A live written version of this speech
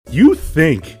You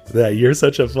think that you're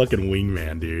such a fucking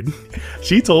wingman, dude.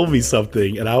 She told me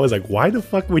something, and I was like, why the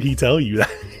fuck would he tell you that?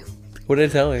 What did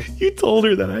I tell her? You told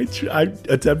her that I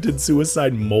attempted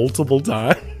suicide multiple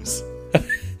times.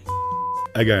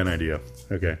 I got an idea.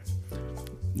 Okay.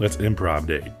 Let's improv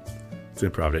date.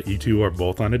 You two are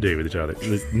both on a date with each other.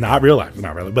 It's not real life,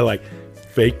 but like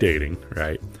fake dating,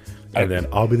 right? And then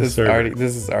I'll be the server.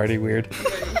 This is already weird.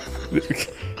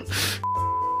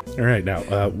 All right, now,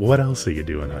 what else are you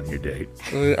doing on your date?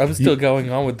 I'm still going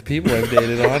on with the people I've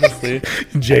dated, honestly.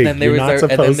 Jake, and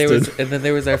then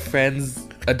there was our friend's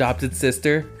adopted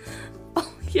sister.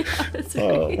 Oh, yeah, that's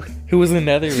right. Who was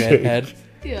another redhead.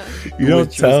 Yeah. You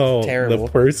don't tell the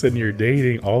person you're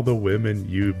dating all the women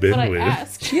you've been But with. I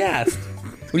asked. She asked.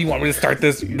 What, do you want me to start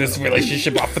this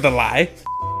relationship off with a lie?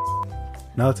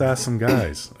 Now let's ask some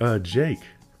guys. Jake,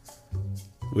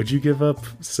 would you give up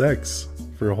sex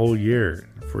for a whole year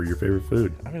for your favorite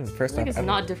food? I don't even first I think off, it's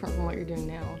not different from what you're doing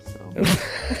now,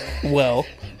 so. Well,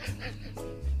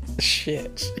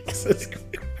 shit. Jesus.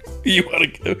 You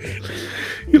want to go?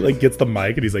 He like gets the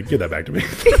mic and he's like, "Give that back to me."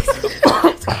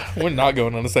 We're not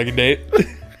going on a second date.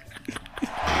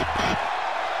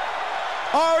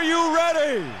 Are you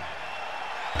ready?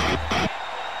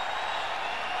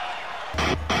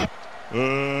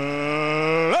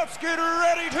 Let's get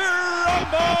ready to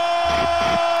rumble!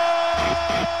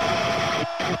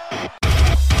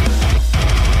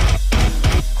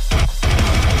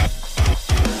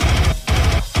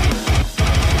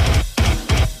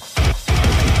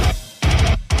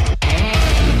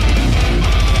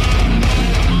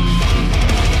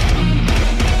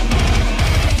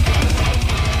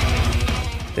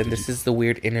 Then this is the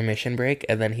weird intermission break,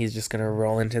 and then he's just gonna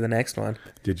roll into the next one.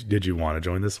 Did you want to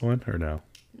join this one or no?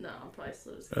 No, I'm probably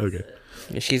still just Okay.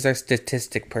 sit. She's our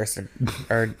statistic person,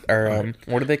 or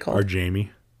what do they call Or it?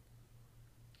 Jamie.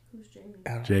 Who's Jamie?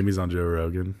 Jamie's on Joe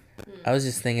Rogan. I was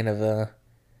just thinking of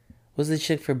what's the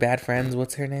chick for Bad Friends?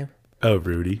 What's her name? Oh,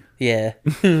 Rudy. Yeah,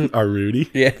 Our Rudy.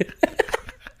 yeah.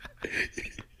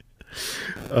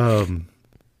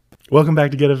 Welcome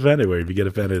back to Get Offended, where if you get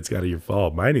offended, it's kind of your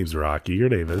fault. My name's Rocky. Your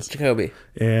name is Jakobe.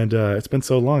 And it's been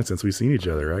so long since we've seen each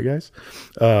other, right, guys?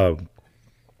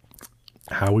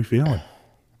 How we feeling?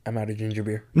 I'm out of ginger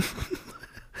beer.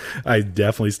 I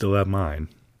definitely still have mine.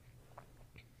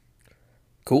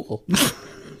 Cool.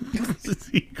 It's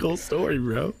a cool story,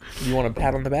 bro. You want a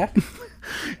pat on the back?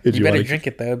 Did You better wanna- drink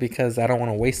it though, because I don't want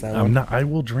to waste that I'm one. not. I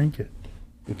will drink it.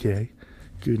 Okay.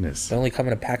 Goodness. They only come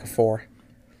in a pack of 4.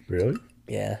 Really?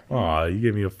 Yeah, Aw, you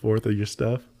gave me a fourth of your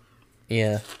stuff.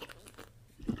 yeah.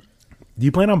 Do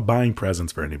you plan on buying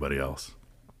presents for anybody else?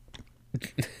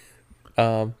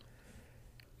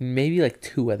 Maybe like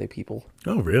 2 other people.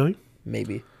 Oh, really?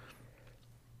 Maybe.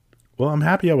 Well, I'm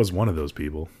happy I was one of those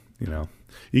people. You know,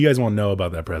 you guys won't know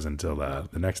about that present until the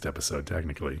next episode,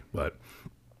 technically. But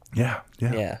yeah.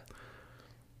 Yeah.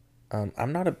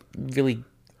 I'm not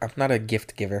a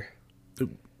gift giver.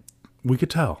 We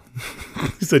could tell.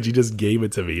 You said you just gave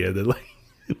it to me, and then like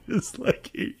it was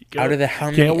like, here you go. Out of the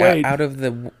Can't wait. out of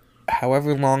the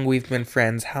however long we've been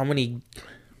friends, how many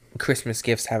Christmas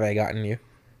gifts have I gotten you?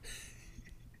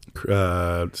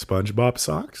 SpongeBob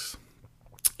socks.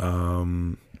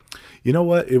 You know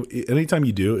what? Anytime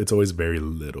you do, it's always very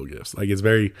little gifts. Like it's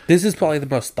very. This is probably the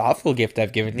most thoughtful gift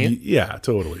I've given you. Yeah,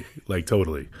 totally. Like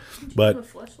totally. Give him But a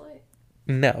flashlight?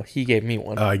 No, he gave me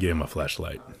one. I gave him a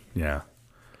flashlight. Yeah.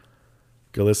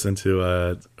 Go listen to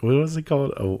what was it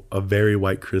called? A Very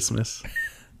White Christmas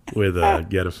with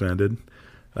Get Offended.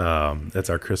 That's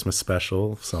our Christmas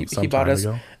special. Some he bought time us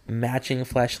ago. matching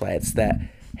flashlights that,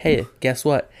 hey, guess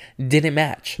what? Didn't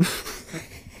match.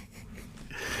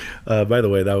 By the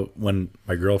way, that when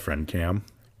my girlfriend Cam,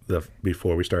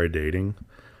 before we started dating,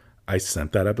 I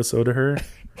sent that episode to her.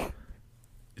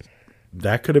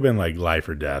 That could have been like life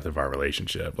or death of our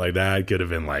relationship. Like that could have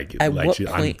been like. At like what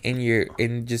point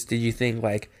did you think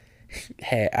like,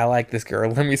 hey, I like this girl.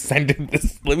 Let me send her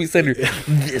this. Let me send her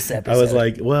this episode. I was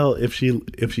like, well, if she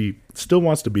still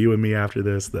wants to be with me after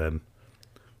this, then,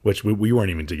 which we weren't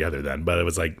even together then, but it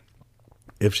was like,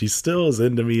 if she still is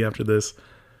into me after this,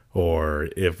 or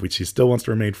if she still wants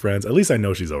to remain friends, at least I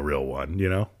know she's a real one, you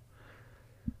know?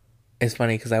 It's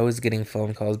funny because I was getting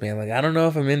phone calls being like, I don't know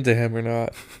if I'm into him or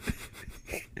not.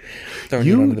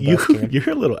 You're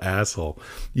a little asshole.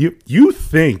 You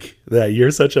think that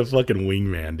you're such a fucking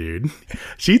wingman, dude.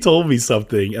 She told me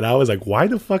something, and I was like, why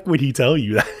the fuck would he tell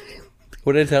you that?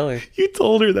 What did I tell her? You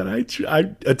told her that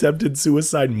I attempted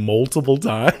suicide multiple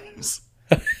times.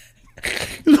 You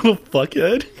little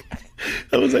fuckhead.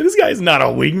 I was like, this guy's not a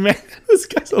wingman. This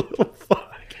guy's a little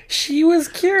fuck. She was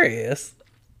curious.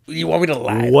 You want me to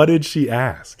lie? What did she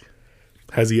ask?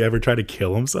 Has he ever tried to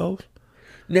kill himself?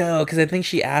 No, because I think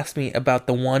she asked me about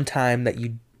the one time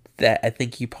that I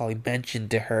think you probably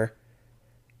mentioned to her.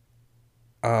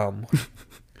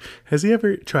 Has he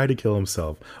ever tried to kill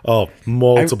himself? Oh,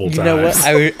 multiple times. You know what?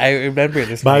 I remember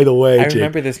this. By night. the way, I Jake,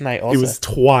 remember this night also. It was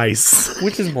twice.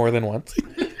 Which is more than once.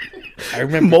 I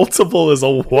remember. Multiple is a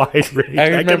wide range.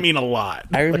 That can mean a lot.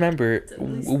 I remember it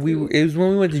was when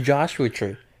we went to Joshua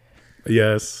Tree.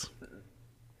 Yes.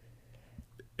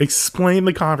 Explain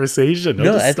the conversation.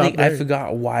 No, I think I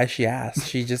forgot why she asked.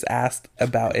 She just asked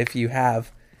about if you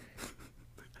have.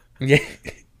 Yeah.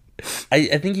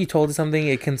 I think you told her something,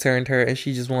 it concerned her, and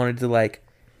she just wanted to like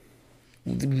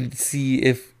see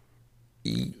if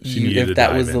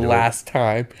that was the last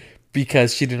time,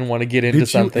 because she didn't want to get into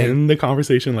something. Did you end the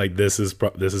conversation like this is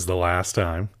the last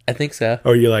time? I think so.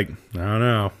 Or you're like, I don't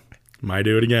know, might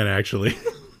do it again actually.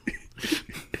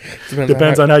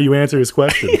 Depends on how you answer his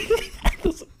question.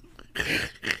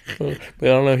 But I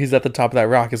don't know. He's at the top of that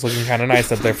rock. It's looking kind of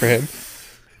nice up there for him.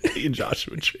 In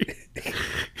Joshua Tree.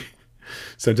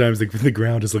 Sometimes the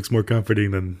ground just looks more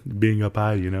comforting than being up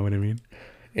high. You know what I mean?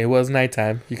 It was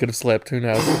nighttime. You could have slipped. Who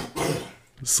knows?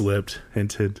 Slipped.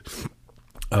 Hint, hint.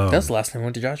 That's the last time I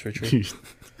went to Joshua Tree.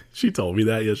 She told me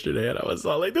that yesterday, and I was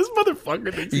all like, "This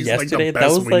motherfucker thinks he's yesterday, like the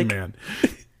best that was like, wingman."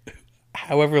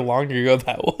 However long ago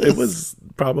that was. It was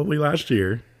probably last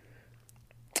year.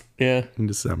 Yeah. In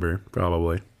December,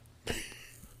 probably.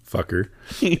 Fucker.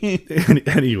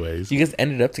 Anyways. You guys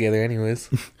ended up together anyways.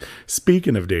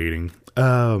 Speaking of dating,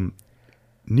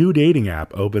 new dating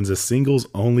app opens a singles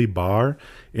only bar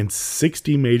in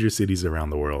 60 major cities around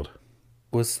the world.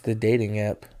 What's the dating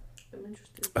app? I'm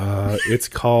interested. It's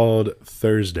called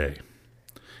Thursday.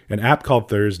 An app called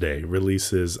Thursday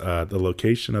releases the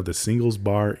location of the singles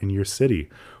bar in your city,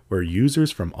 where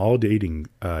users from all dating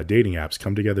apps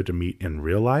come together to meet in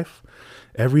real life.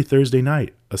 Every Thursday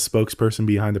night, a spokesperson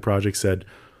behind the project said,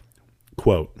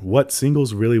 quote, "What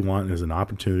singles really want is an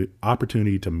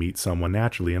opportunity to meet someone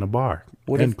naturally in a bar."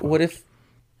 What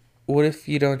if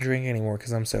you don't drink anymore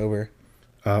because I'm sober?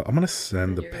 I'm gonna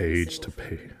send the page to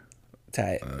pay.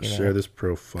 Tight. Share this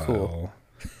profile.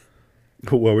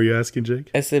 Cool. What were you asking,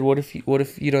 Jake? I said, what if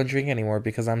you don't drink anymore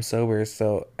because I'm sober,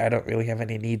 so I don't really have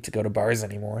any need to go to bars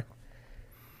anymore.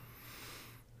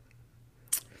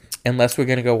 Unless we're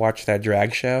gonna go watch that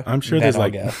drag show. I'm sure there's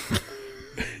like. go.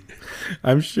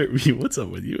 I'm sure. What's up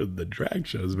with you and the drag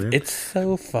shows, man? It's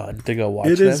so fun to go watch.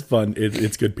 It them. is fun.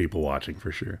 It's good people watching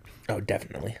for sure. Oh,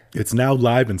 definitely. It's now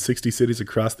live in 60 cities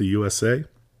across the USA,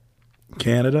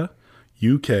 Canada,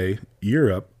 UK,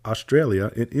 Europe,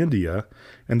 Australia, and India,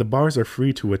 and the bars are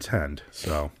free to attend.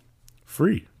 So,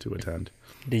 free to attend.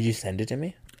 Did you send it to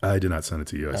me? I did not send it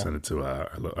to you. I sent it to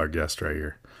our guest right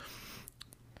here.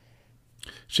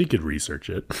 She could research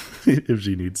it if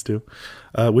she needs to.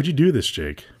 Would you do this,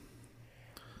 Jake?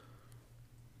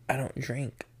 I don't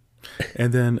drink.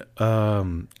 And then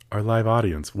our live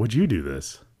audience, would you do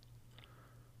this?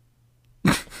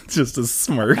 Just a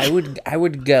smirk. I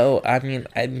would go. I mean,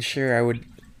 I'm sure I would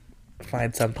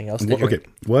find something else to drink. Okay,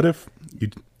 what if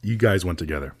you guys went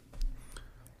together?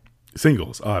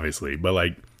 Singles, obviously, but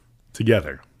like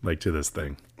together, like to this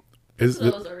thing. I was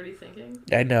already thinking.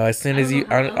 I know. As soon as you,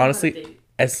 honestly,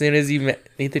 as soon as you met,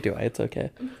 neither do I. It's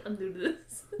okay. I'm new to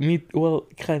this. Well,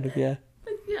 kind of, yeah.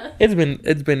 Yeah. It's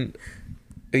been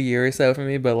a year or so for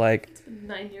me, but like It's been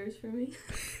 9 years for me.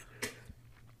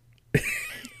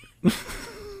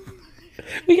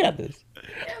 we got this.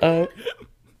 But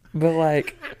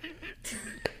like,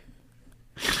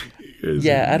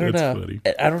 yeah, I don't know. Funny.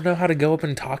 I don't know how to go up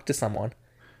and talk to someone,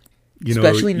 You know,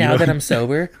 especially now that I'm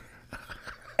sober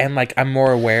and like I'm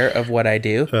more aware of what I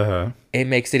do. It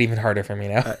makes it even harder for me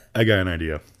now. I got an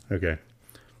idea. Okay,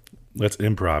 let's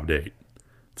improv date.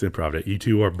 It's improv date. You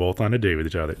two are both on a date with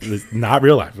each other. It's not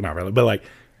real life, but like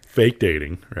fake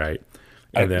dating, right?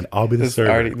 And then I'll be the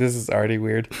server. This is already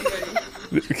weird.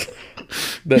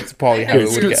 That's probably how it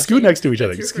would go. Scoot next to each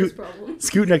other. That's your first problem.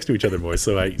 Scoot next to each other, boys,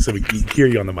 so we can hear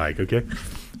you on the mic, okay?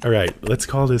 All right, let's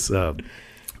call this.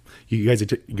 You guys are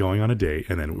going on a date,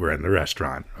 and then we're in the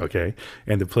restaurant, okay?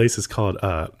 And the place is called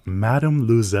Madame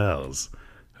Luzelle's,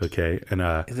 okay? And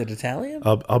Is it Italian?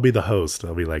 I'll be the host.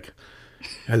 I'll be like,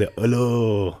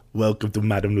 hello, welcome to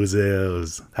Madame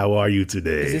Luzelle's. How are you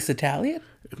today? Is this Italian?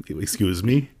 Excuse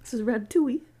me? This is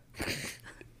Ratatouille.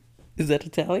 Is that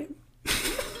Italian?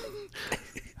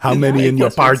 How many in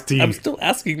your party? I'm still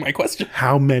asking my question.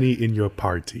 How many in your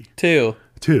party? 2.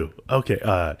 2.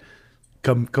 Okay.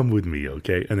 Come with me,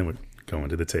 okay? And then we're going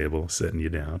to the table, setting you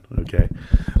down, okay?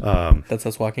 That's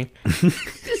us walking.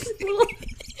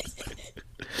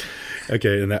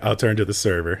 Okay, and then I'll turn to the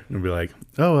server and be like,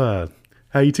 "Oh,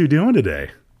 how you two doing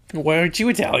today?" Why aren't you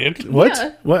Italian? What?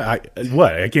 Yeah. What?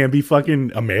 I can't be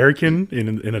fucking American in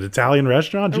an Italian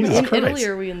restaurant? Are we Jesus in Christ! Italy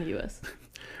or are we in the U.S.?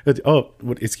 Oh,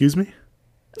 what? Excuse me.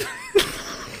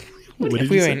 What did If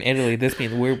we you were say? in Italy, this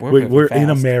means we're We're in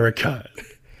fast. America.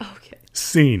 Okay.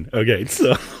 Scene. Okay,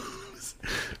 so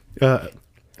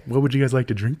what would you guys like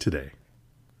to drink today?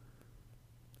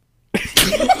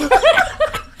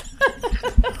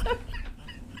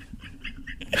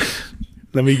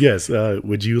 Let me guess.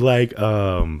 Would you like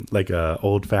a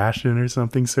old fashioned or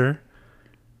something, sir?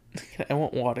 I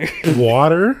want water.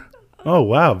 Water? Oh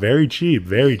wow, very cheap,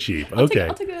 very cheap. Okay,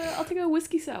 I'll take a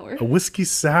whiskey sour. a whiskey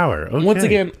sour. Okay. Once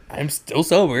again, I'm still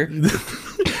sober.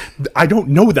 I don't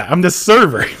know that. I'm the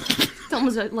server. Tell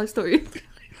me a life story.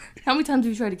 How many times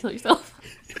have you tried to kill yourself?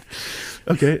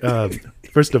 Okay.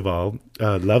 First of all,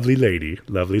 lovely lady,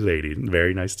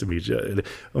 very nice to meet you.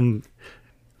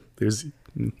 There's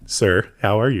sir.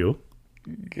 How are you?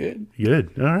 Good.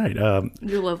 Good. All right.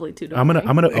 You're lovely too.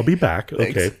 I'll be back.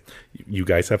 Thanks. Okay. You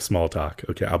guys have small talk.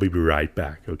 Okay. I'll be right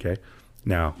back. Okay.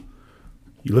 Now,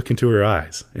 you look into her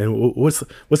eyes, and what's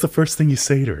the first thing you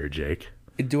say to her, Jake?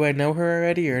 Do I know her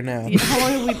already or no? How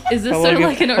long have we? Is this How sort of long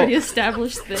like an already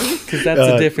established thing? Because that's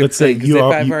a different let's say thing. 'Cause you if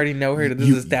are- I've you- already know her, this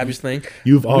you- is established thing.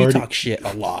 You've We already talk shit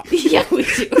a lot. Yeah, we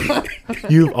do.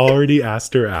 you've already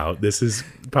asked her out. This is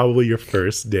probably your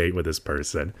first date with this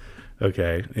person.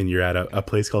 Okay, and you're at a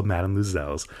place called Madame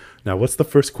Luzelle's. Now, what's the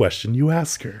first question you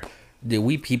ask her? Dude,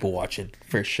 we people watching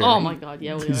for sure. Oh my god,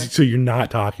 yeah, we are. So you're not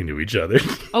talking to each other.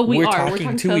 Oh, We're are.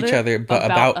 talking to each other, but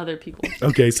about- other people.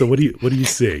 Okay, so what are you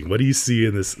seeing? What do you see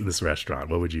in this restaurant?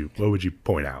 What would you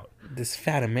point out? This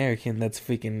fat American that's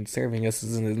freaking serving us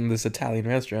is in this Italian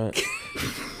restaurant.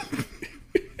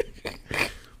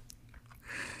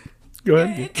 Go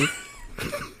ahead.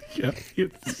 Yeah,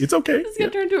 it's okay. It's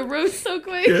gonna turn into a roast so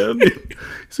quick. Yeah.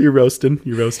 So you're roasting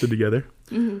together.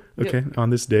 Mm-hmm. Okay, on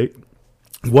this date,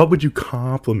 what would you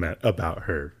compliment about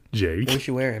her, Jake? What's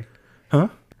she wearing? Huh?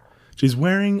 She's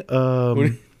wearing What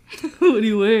are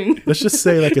you wearing? let's just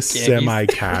say like a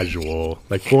semi-casual,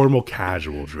 like formal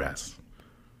casual dress.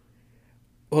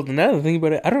 Well, now that I think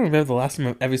about it, I don't remember the last time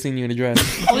I've ever seen you in a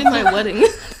dress. Probably my wedding.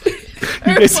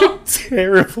 You guys are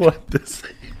terrible at this.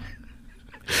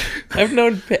 I've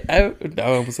known. I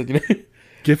almost said your name.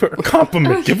 Give her a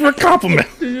compliment. Give her a compliment.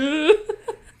 You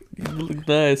look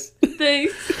nice.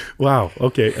 Thanks. Wow.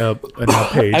 Okay. And now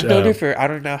Paige. I've known her for I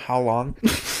don't know how long.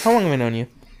 How long have I known you?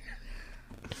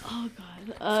 Oh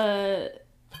god.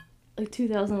 Like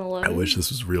 2011. I wish this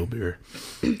was real beer.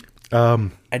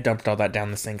 I dumped all that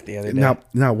down the sink the other day.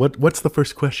 Now, what's the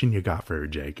first question you got for her,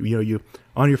 Jake? You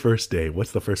on your first date.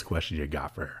 What's the first question you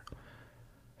got for her?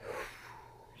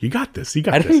 You got this. You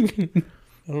got this.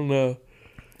 I don't know.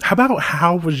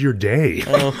 How was your day?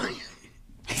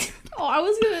 Oh, I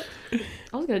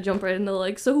was gonna jump right into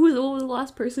like. So what was the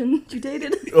last person you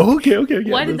dated? Okay.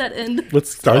 Yeah, Why did that end?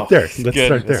 Let's start there. Let's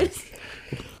start there. goodness.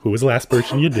 Who was the last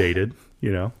person you dated?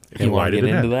 And You why want to did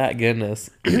get it into end? that? Goodness.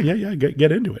 Yeah.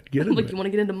 Get into it. Get into Like, it. you want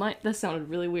to get into mine? That sounded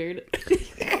really weird.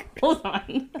 Hold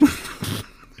on.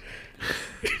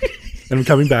 And I'm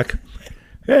coming back.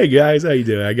 Hey guys, how you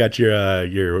doing? I got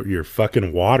your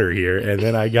fucking water here, and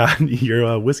then I got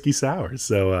your whiskey sour.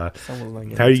 So,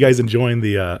 how are you guys enjoying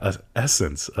the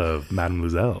essence of Madame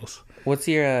Luzelle's? What's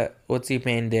your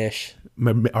main dish?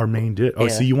 Our main dish. Oh, Yeah.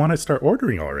 so you want to start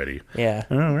ordering already? Yeah.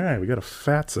 All right, we got a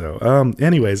fatso.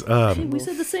 Anyways, Hey, we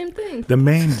said the same thing. the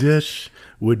main dish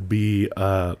would be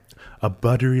a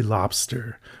buttery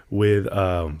lobster with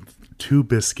 2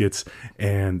 biscuits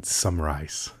and some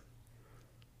rice.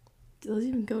 Do those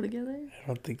even go together? I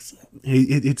don't think so.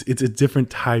 It's a different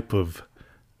type of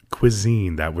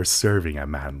cuisine that we're serving at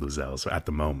Madame Luzelle's at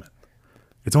the moment.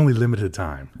 It's only limited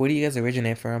time. Where do you guys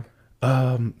originate from?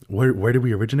 Where did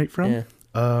we originate from?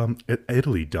 Yeah.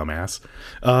 Italy, dumbass.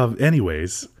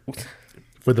 Anyways,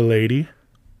 for the lady,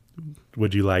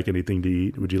 would you like anything to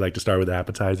eat? Would you like to start with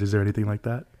appetizers or anything like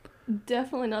that?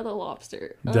 Definitely not a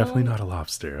lobster. Definitely not a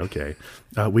lobster. Okay.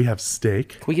 We have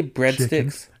steak. Can we get chicken.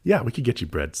 breadsticks? Yeah, we could get you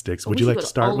breadsticks. Would We you should like go to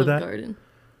start with Olive that? Garden.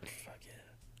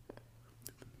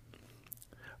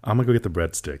 I'm gonna go get the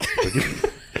breadsticks.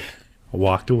 I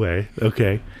walked away.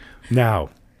 Okay. Now,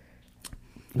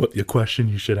 what your question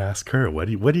you should ask her? What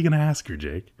are you gonna ask her,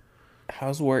 Jake?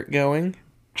 How's work going?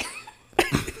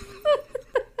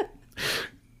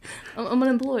 I'm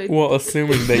unemployed. Well,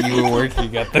 assuming that you were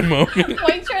working at the moment.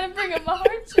 Why are you trying to bring up my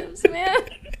hardships, man?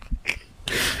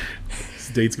 This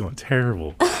date's going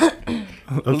terrible.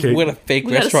 Okay. We're at a fake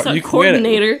We got a restaurant. suck We're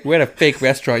coordinator. at a fake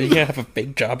restaurant. You can't have a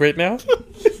fake job right now.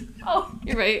 Oh,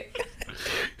 you're right.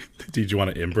 Did you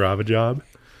want to improv a job?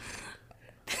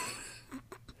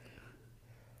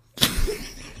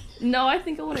 No, I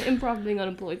think I want to improv being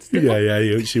unemployed still.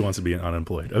 Yeah. She wants to be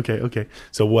unemployed. Okay.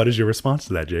 So what is your response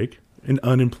to that, Jake? An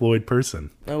unemployed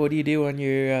person. Oh, what do you do on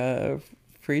your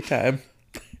free time?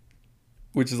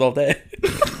 Which is all day.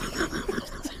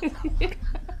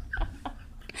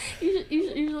 You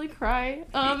usually cry.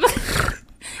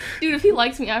 Dude, if he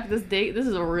likes me after this date, this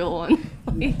is a real one.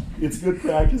 It's good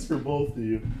practice for both of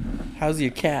you. How's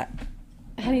your cat?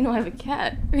 How do you know I have a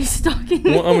cat? Are you stalking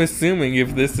me? Well, I'm assuming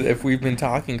if we've been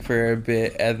talking for a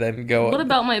bit and then go. What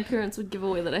about my appearance would give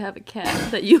away that I have a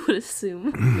cat that you would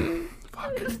assume?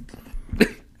 Fuck.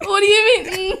 What do you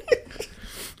mean?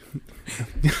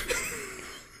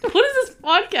 What is this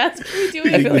podcast? What are we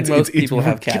doing? I feel like most people we're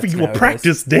have cats giving you a nowadays.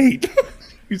 practice date.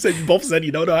 You both said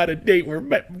you don't know how to date. We're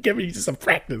giving you some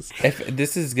practice. If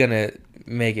this is gonna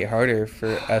make it harder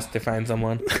for us to find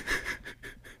someone.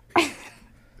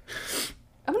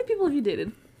 How many people have you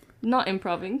dated? Not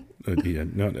improving. I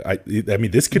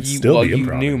mean, this could still be improv.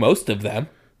 You knew most of them.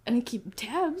 And you keep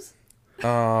tabs.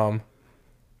 From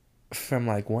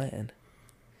like when?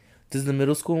 Does the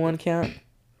middle school one count?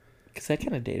 Because I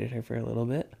kind of dated her for a little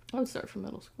bit. I would start from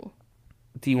middle school.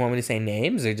 Do you want me to say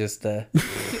names or just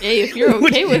Hey, if you're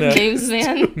okay with names,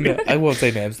 man. No, I won't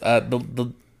say names.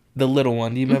 The little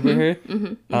one. Do you remember her?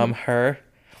 Mm-hmm. Her,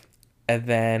 and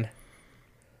then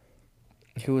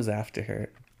who was after her?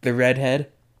 The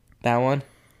redhead, that one.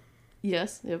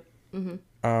 Yes. Yep. Is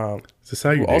this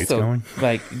how your date's Also, going?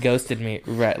 like ghosted me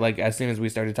right like as soon as we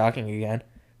started talking again.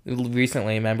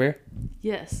 Recently, remember?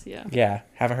 Yes. Yeah. Yeah,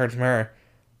 haven't heard from her.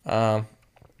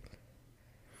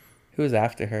 Who was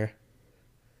after her?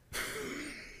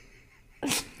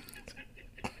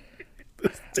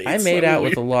 I made out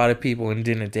with a lot of people and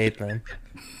didn't date them.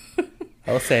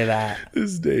 I'll say that.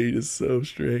 This date is so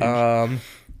strange.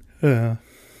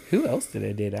 Who else did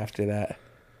I date after that?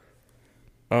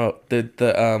 Oh,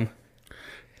 the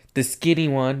skinny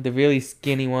one, the really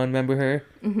skinny one. Remember her?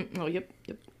 Mm-hmm. Oh, yep.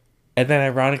 And then,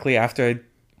 ironically, after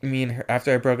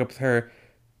I broke up with her,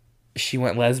 she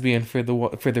went lesbian for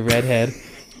the redhead.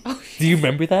 Oh, do you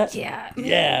remember that? Yeah.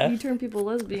 Yeah. You turn people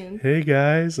lesbian. Hey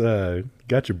guys,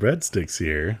 got your breadsticks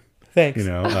here. Thanks. You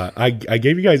know, I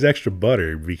gave you guys extra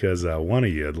butter because one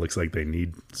of you it looks like they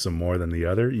need some more than the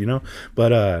other. You know,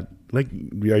 but are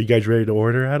you guys ready to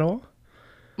order at all?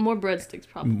 More breadsticks,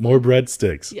 probably. More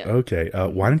breadsticks. Yeah. Okay.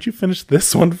 Why don't you finish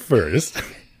this one first,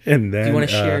 and then Do you want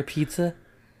to share a pizza?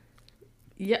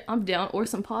 Yeah, I'm down. Or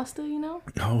some pasta, you know?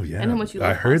 Oh yeah. And how much you I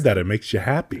love heard pasta. that it makes you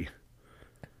happy.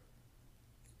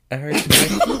 I heard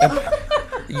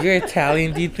you're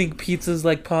Italian. Do you think pizza's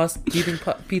like pasta? Do you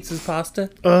think pizza's pasta?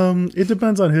 It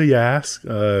depends on who you ask.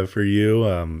 For you,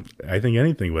 I think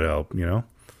anything would help. You know,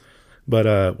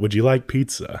 but would you like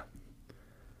pizza?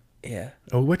 Yeah.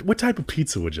 Oh, what type of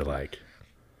pizza would you like?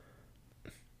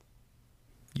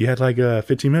 You had like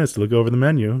 15 minutes to look over the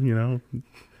menu. You know,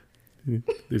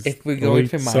 there's If we're only going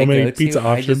for my so many go-to, pizza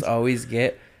I options. just always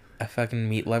get a fucking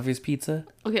meat lovers pizza.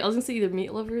 Okay, I was going to say either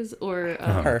meat lovers or...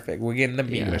 Perfect. We're getting the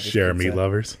meat Yeah. lovers Share pizza. meat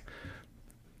lovers.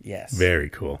 Yes.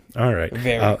 Very cool. All right.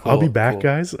 Very I'll be cool, back, cool.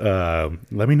 guys.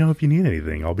 Let me know if you need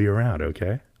anything. I'll be around,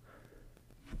 okay?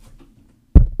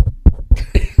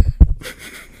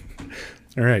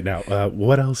 All right. Now,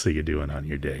 what else are you doing on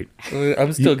your date?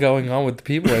 I'm still going on with the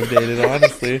people I've dated,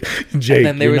 honestly. Jake,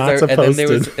 and then you're not supposed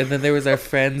to. and then there was our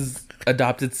friend's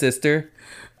adopted sister,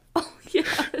 Oh, yeah,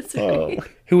 that's right.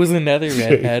 who was another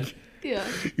redhead. Yeah.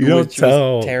 You don't which was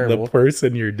tell the terrible.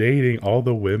 person you're dating all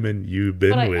the women you've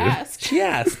been But I with. asked. She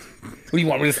asked, "What do you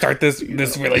want me to start this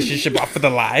relationship off with a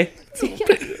lie?"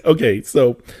 Okay,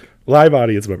 so live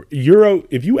audience member,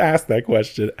 if you ask that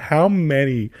question, how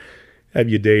many have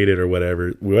you dated or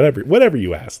whatever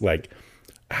you ask? Like,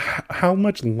 how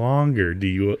much longer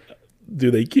do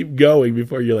they keep going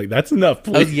before you're like, that's enough,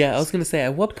 please? I was gonna say,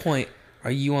 at what point are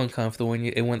you uncomfortable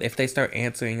if they start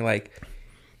answering like?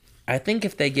 I think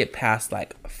if they get past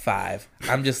like 5,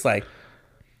 I'm just like,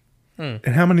 And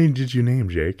how many did you name,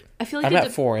 Jake? I feel like I'm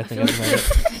at 4. I think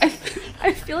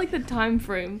I feel like the time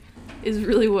frame is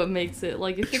really what makes it.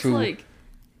 Like, if it's True. like,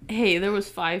 hey, there was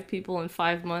 5 people in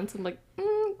 5 months, I'm like,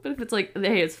 but if it's like,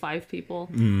 hey, it's 5 people,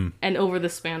 and over the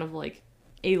span of like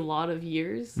a lot of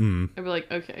years, I'd be like,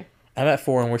 okay. I'm at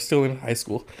 4 and we're still in high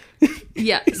school.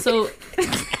 Yeah, so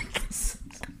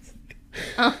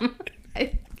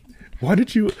Why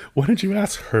did you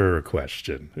ask her a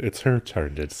question? It's her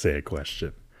turn to say a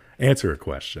question. Answer a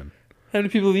question. How many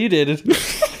people have you dated?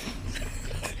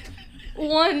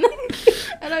 1,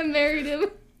 and I married him,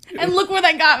 and look where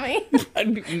that got me.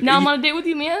 Now I'm on a date with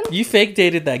you, man. You fake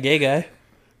dated that gay guy.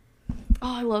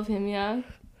 Oh, I love him. Yeah.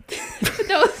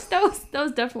 that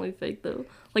was definitely fake though.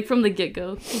 Like from the get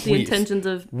go, the intentions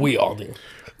of. We all do.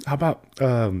 How about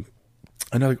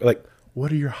another, like,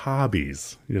 what are your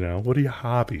hobbies? You know, what are your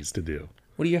hobbies to do?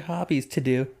 What are your hobbies to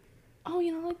do? Oh,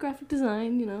 like graphic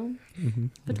design.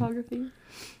 Photography.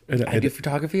 I do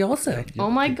photography also. Oh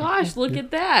my gosh! Look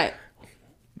at that.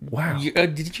 Wow.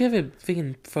 Did you have a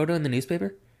freaking photo in the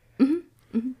newspaper?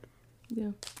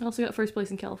 Yeah. I also got first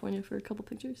place in California for a couple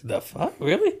pictures. The fuck?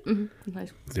 Really? In high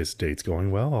school. This date's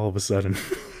going well all of a sudden.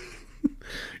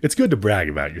 It's good to brag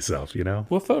about yourself, you know?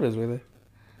 What photos were they?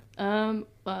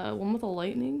 One with a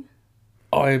lightning.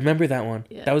 Oh, I remember that one.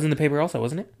 Yeah. That was in the paper also,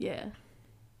 wasn't it? Yeah.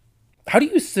 How do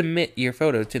you submit your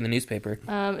photo to the newspaper?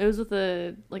 It was with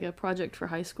a project for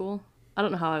high school. I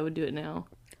don't know how I would do it now.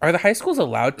 Are the high schools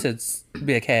allowed to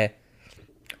be like, hey,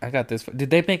 I got this. Did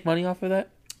they make money off of that?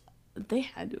 They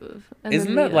had to have. And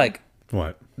Isn't then that like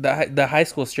What? the high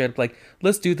school straight up like,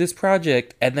 let's do this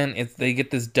project, and then if they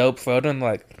get this dope photo and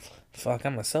like, fuck,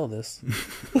 I'm gonna sell this.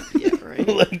 Yeah, right.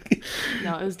 Like,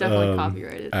 No, it was definitely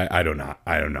copyrighted. I don't know.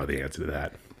 I don't know the answer to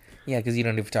that. yeah, because you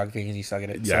don't do photography because you suck at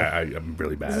it. so. Yeah, I'm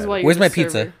really bad. This at is it. why you're Where's the my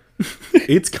pizza?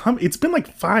 server. It's been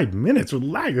like 5 minutes.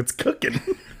 Relax. It's cooking.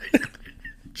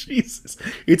 Jesus.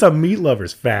 It's a meat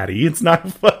lover's fatty. It's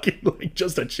not fucking like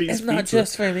just a cheese It's not pizza.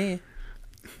 just for me.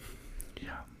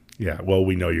 Yeah, well,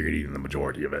 we know you're eating the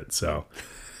majority of it, so.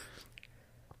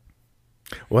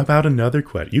 What about another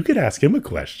question? You could ask him a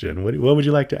question. What would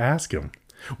you like to ask him?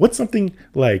 What's something,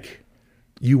 like,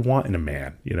 you want in a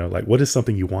man? You know, like, what is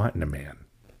something you want in a man?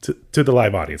 To the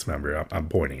live audience member I'm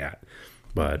pointing at.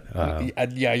 But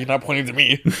Yeah, you're not pointing to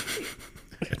me.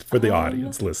 it's for the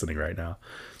audience listening right now.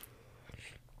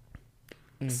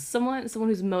 Someone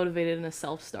who's motivated and a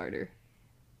self-starter.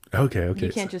 Okay.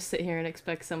 You can't just sit here and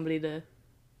expect somebody to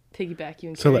piggyback you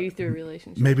and So, carry like, you through a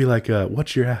relationship. Maybe like,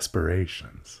 what's your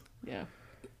aspirations? Yeah.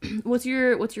 What's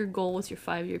your goal? What's your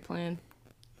 5-year plan?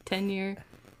 10-year?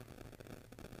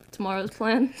 Tomorrow's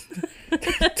plan?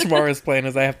 Tomorrow's plan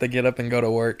is I have to get up and go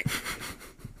to work.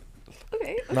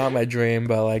 Okay. Not my dream,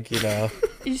 but like, you know.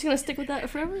 You're just gonna stick with that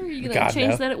forever? Or are you gonna God,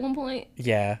 change no. that at one point?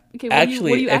 Yeah. Okay,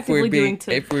 what are you actively doing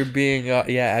to... If we're being,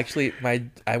 yeah, actually,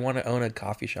 I want to own a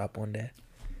coffee shop one day.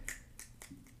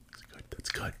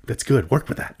 That's good. Work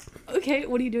with that. Okay,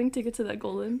 what are you doing to get to that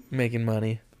goal then? Making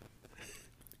money.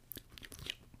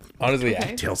 Honestly,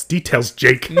 Okay. Details,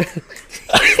 Jake.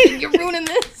 You're ruining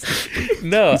this.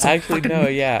 no, actually, no,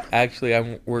 yeah. Actually,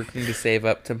 I'm working to save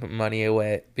up to put money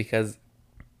away because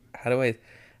how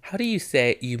do you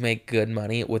say you make good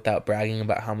money without bragging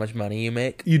about how much money you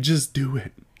make? You just do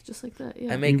it. Just like that,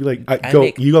 yeah. I make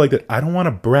You go like that. I don't want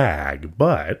to brag,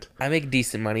 but I make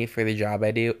decent money for the job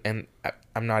I do, and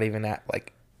I'm not even at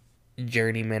like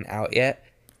journeyman out yet.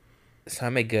 So I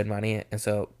make good money, and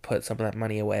so put some of that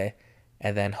money away,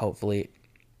 and then hopefully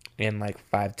in like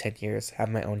 5-10 years have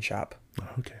my own shop.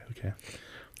 okay.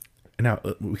 And now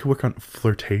we can work on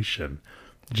flirtation.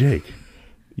 Jake,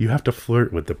 you have to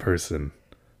flirt with the person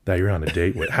that you're on a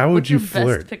date with. How would What's you your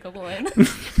flirt? best pickup line?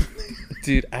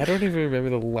 Dude, I don't even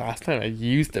remember the last time I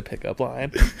used a pickup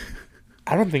line.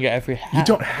 I don't think I ever had. You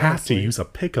don't have honestly. to use a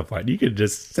pickup line. You could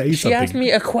just say She something. asked me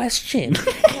a question.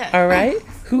 Yeah. All right,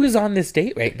 who is on this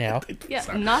date right now? Yeah,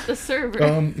 not the server.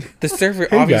 The server Hey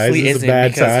guys, obviously this is isn't a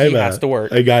bad because time. he has to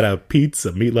work. I got a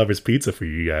pizza, Meat Lover's Pizza for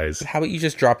you guys. How about you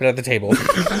just drop it at the table?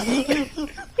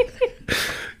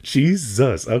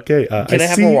 Jesus. Okay. Can I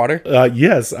have more water?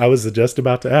 Yes, I was just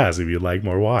about to ask if you'd like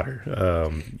more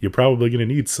water. You're probably going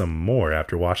to need some more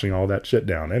after washing all that shit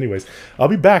down. Anyways, I'll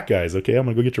be back, guys. Okay, I'm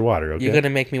going to go get your water. Okay. You're gonna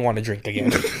make me want to drink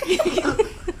again.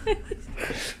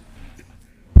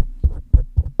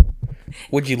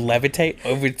 Would you levitate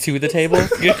over to the table?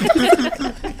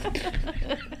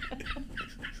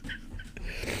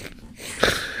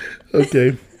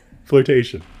 Okay.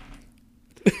 Flirtation.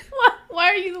 Why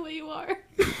are you the way you are?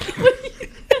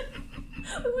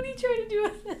 What are you trying to do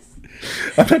with this?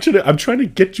 I'm trying to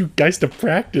get you guys to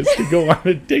practice to go on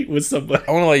a date with somebody.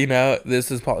 I want to let you know this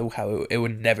is probably how it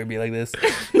would never be like this.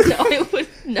 No, it would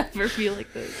never be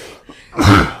like this.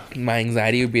 My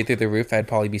anxiety would be through the roof. I'd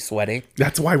probably be sweating.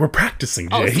 That's why we're practicing,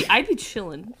 Jay. Oh, see, I'd be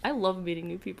chilling. I love meeting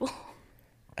new people.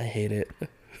 I hate it.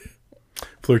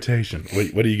 Flirtation.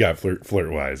 What do you got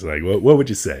flirt wise? Like what would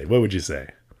you say? What would you say?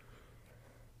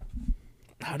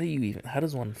 How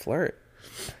does one flirt?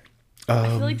 I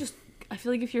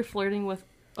feel like if you're flirting with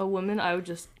a woman, I would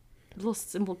just little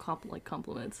simple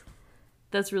compliments.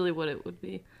 That's really what it would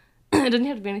be. It doesn't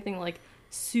have to be anything like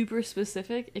super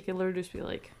specific. It could literally just be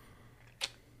like,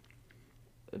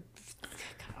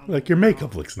 Like your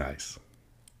makeup looks nice.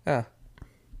 Ah,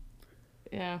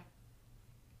 yeah.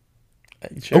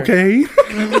 Sure. Okay.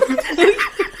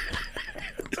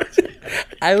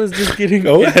 I was just getting.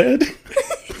 Go ahead.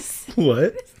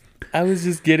 What? I was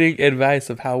just getting advice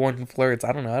of how one flirts.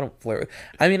 I don't know. I don't flirt.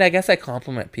 I mean, I guess I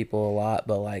compliment people a lot,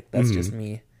 but like that's just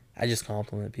me. I just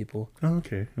compliment people. Oh,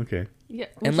 okay. Okay. Yeah.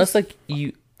 Unless like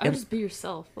you. I would just be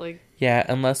yourself. Like. Yeah,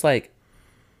 unless like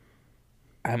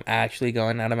I'm actually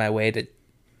going out of my way to,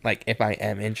 like, if I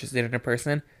am interested in a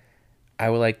person, I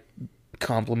would like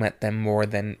compliment them more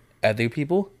than other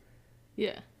people.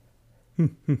 Yeah.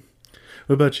 What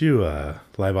about you,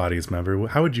 live audience member?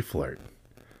 How would you flirt?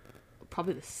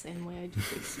 Probably the same way I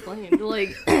just explained.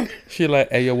 Like. She like,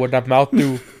 hey yo, what that mouth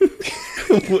do?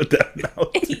 What that mouth?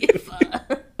 If,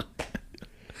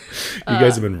 You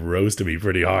guys have been roasting me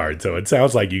pretty hard, so it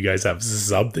sounds like you guys have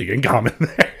something in common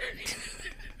there.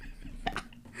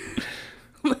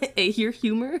 your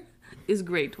humor is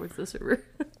great towards the server.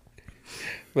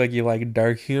 Like you like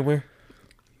dark humor?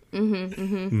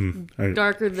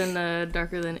 Darker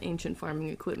than ancient farming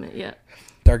equipment. Yeah.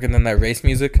 Darker than that race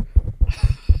music?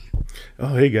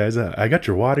 Oh, hey guys, I got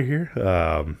your water here.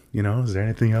 Is there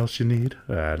anything else you need?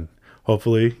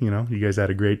 Hopefully, you guys had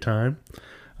a great time.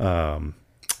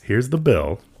 Here's the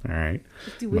bill. All right.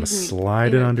 I'm going to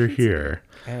slide it under here.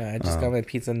 I just got my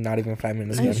pizza not even 5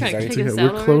 minutes Are you ago. trying to Sorry. take us out We're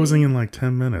already? closing in like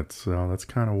 10 minutes, so that's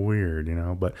kind of weird,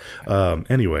 But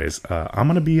anyways, I'm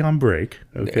going to be on break,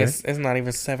 okay? It's not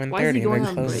even 7:30. Why is he going and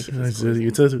on they're break? closing.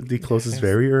 It says the closes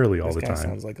very early all This the guy time.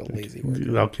 sounds like a lazy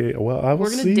worker. Okay, well, I will We're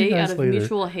gonna see you date out guys of later.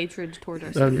 mutual hatred toward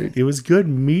our server. It was good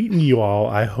meeting you all.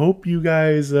 I hope you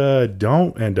guys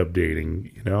don't end up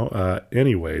dating,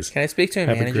 Anyways. Can I speak to a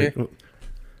have manager? great-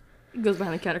 Goes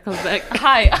behind the counter, comes back.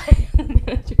 Hi, I'm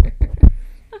manager.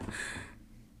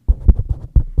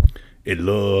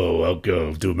 Hello,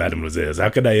 welcome to Mademoiselle. How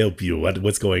can I help you?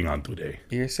 What's going on today?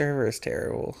 Your server is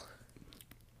terrible.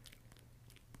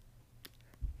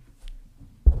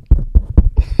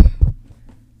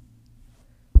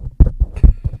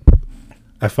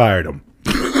 I fired him.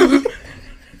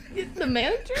 The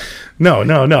manager? No.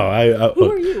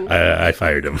 Who are you? I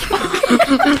fired him.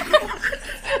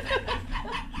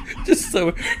 Just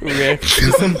some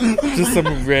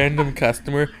random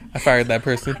customer. I fired that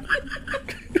person.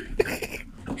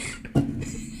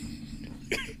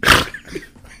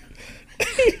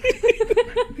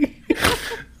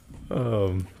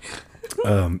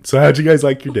 So how'd you guys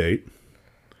like your date?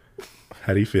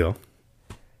 How do you feel?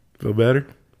 Feel better?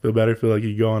 Feel better? Feel like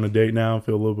you go on a date now and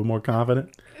feel a little bit more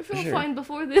confident? I felt Sure. fine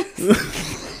before this.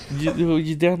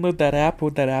 You download that app?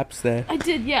 What that app say? I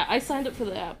did, yeah. I signed up for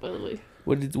the app, by the way.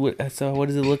 What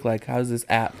does it look like? How's this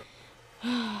app?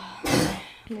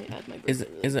 Let me add my Is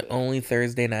it only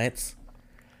Thursday nights?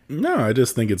 No, I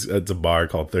just think it's a bar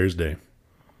called Thursday.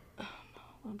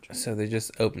 So they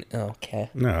just open. Oh, okay.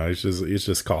 No, it's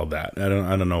just called that. I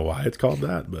don't know why it's called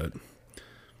that, but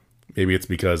maybe it's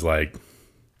because like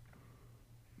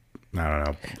I don't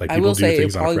know. Like I people will do say it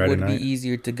things on probably Friday would night. be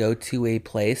easier to go to a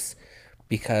place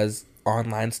because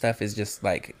online stuff is just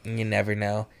like you never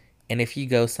know. And if you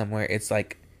go somewhere, it's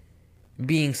like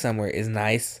being somewhere is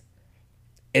nice.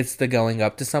 It's the going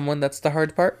up to someone that's the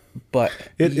hard part. But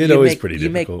It always pretty you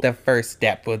difficult. make the first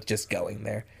step with just going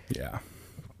there. Yeah.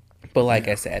 But like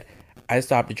I said, I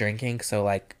stopped drinking, so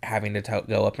like having to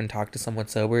go up and talk to someone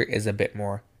sober is a bit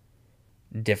more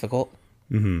difficult.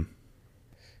 Mm-hmm.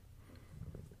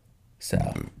 So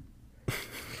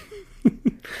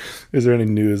Is there any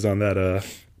news on that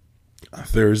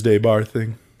Thursday bar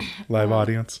thing? Live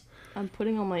audience? I'm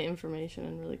putting all my information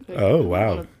in really quick. Oh, I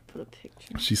wow. want to put a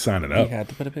picture. She's signing you up. had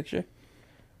to put a picture.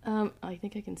 I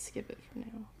think I can skip it for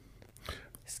now.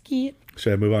 Skip.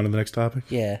 Should I move on to the next topic?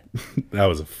 Yeah. That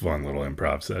was a fun little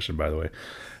improv session, by the way.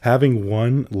 Having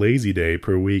one lazy day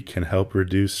per week can help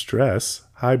reduce stress,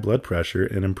 high blood pressure,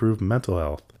 and improve mental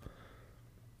health.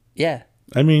 Yeah.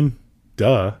 I mean,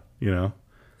 duh,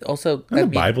 Also,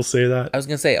 Doesn't the Bible say that? I was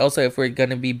gonna say also if we're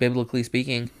gonna be biblically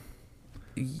speaking,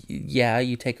 yeah,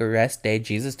 you take a rest day.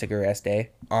 Jesus took a rest day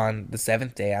on the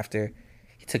seventh day after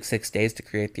he took 6 days to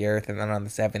create the earth, and then on the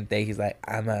seventh day he's like,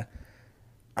 I'm gonna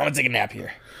take a nap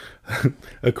here.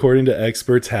 According to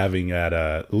experts, having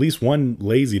at least one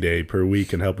lazy day per week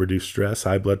can help reduce stress,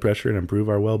 high blood pressure, and improve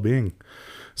our well-being.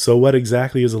 So what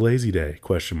exactly is a lazy day? ?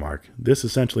 This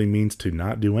essentially means to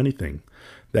not do anything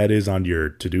that is on your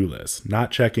to-do list. Not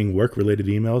checking work-related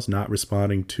emails, not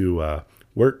responding to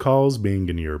work calls, being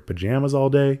in your pajamas all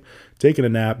day, taking a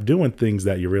nap, doing things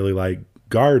that you really like,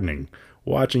 gardening,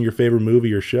 watching your favorite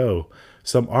movie or show,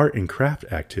 some art and craft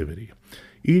activity.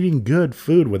 Eating good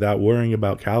food without worrying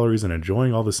about calories and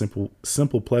enjoying all the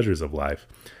simple pleasures of life.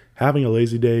 Having a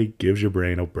lazy day gives your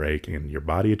brain a break and your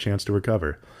body a chance to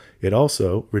recover. It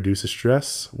also reduces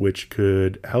stress, which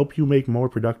could help you make more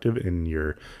productive in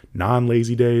your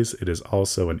non-lazy days. It is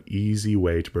also an easy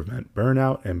way to prevent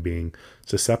burnout and being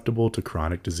susceptible to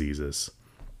chronic diseases.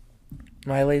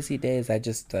 My lazy days, I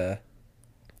just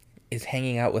is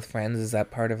hanging out with friends. Is that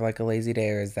part of like a lazy day,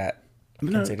 or is that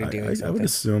considered doing something? I would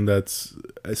assume that's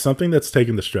something that's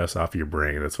taking the stress off of your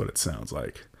brain. That's what it sounds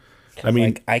like. I mean,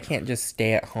 like, I can't just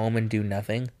stay at home and do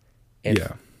nothing.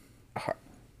 Yeah.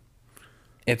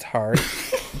 It's hard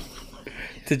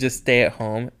to just stay at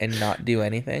home and not do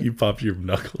anything. You popped your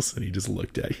knuckles and he just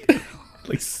looked at you,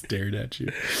 like stared at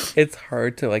you. It's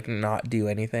hard to like not do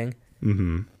anything.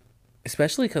 Mm-hmm.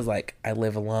 Especially because like I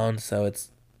live alone, so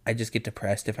I just get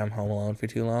depressed if I'm home alone for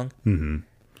too long. Mm-hmm.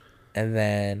 And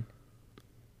then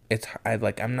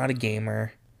I'm not a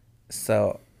gamer,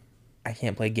 so I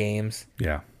can't play games.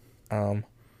 Yeah.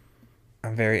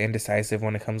 I'm very indecisive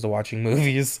when it comes to watching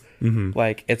movies. Mm-hmm.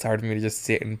 Like, it's hard for me to just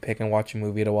sit and pick and watch a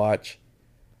movie to watch.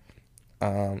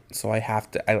 So I have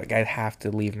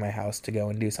to leave my house to go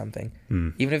and do something.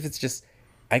 Mm. Even if it's just,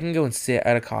 I can go and sit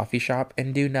at a coffee shop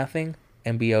and do nothing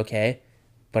and be okay,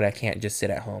 but I can't just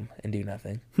sit at home and do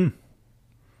nothing.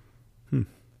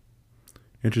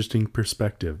 Interesting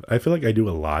perspective. I feel like I do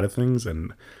a lot of things,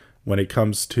 and when it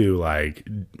comes to like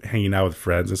hanging out with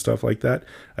friends and stuff like that,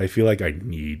 I feel like I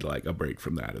need like a break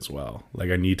from that as well. Like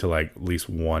I need to like at least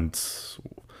once,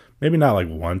 maybe not like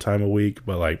one time a week,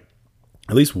 but like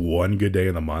at least one good day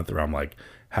in the month where I'm like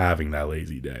having that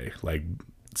lazy day, like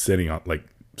sitting on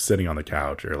the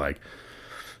couch or like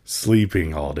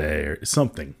sleeping all day or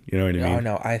something. You know what I mean? Oh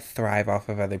no, I thrive off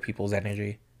of other people's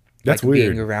energy. That's like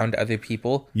weird. Being around other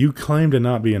people. You claim to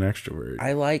not be an extrovert.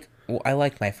 I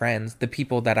like my friends, the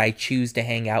people that I choose to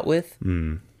hang out with.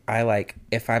 I like,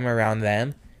 if I'm around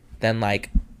them, then like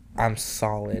I'm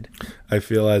solid. I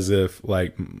feel as if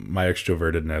like my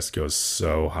extrovertedness goes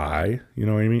so high, you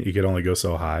know what I mean? It could only go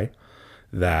so high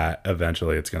that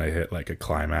eventually it's going to hit like a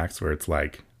climax where it's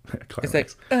like, It's like,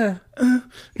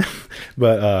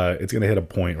 but it's going to hit a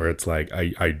point where it's like,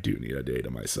 I do need a day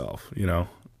to myself, you know?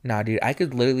 nah, dude, I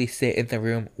could literally sit in the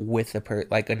room with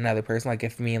another person. Like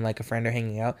if me and like a friend are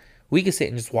hanging out, we could sit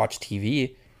and just watch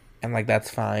TV and like that's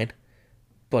fine.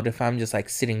 But if I'm just like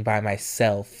sitting by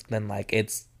myself, then like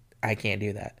I can't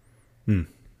do that.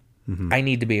 Mm-hmm. I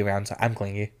need to be around, so I'm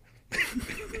clingy.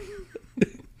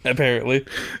 Apparently.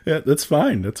 Yeah, that's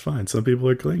fine. That's fine. Some people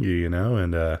are clingy, you know,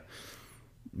 and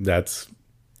that's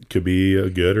could be a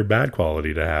good or bad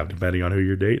quality to have depending on who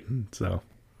you're dating. So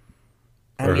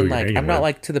I mean, like, I'm not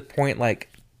like to the point like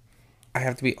I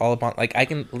have to be all upon, like, I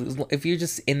can, if you're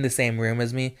just in the same room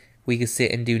as me, we could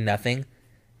sit and do nothing,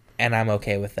 and I'm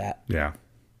okay with that. Yeah.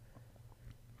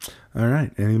 All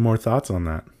right. Any more thoughts on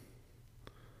that?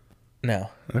 No.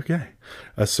 Okay.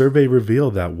 A survey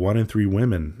revealed that 1 in 3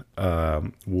 women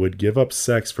would give up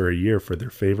sex for a year for their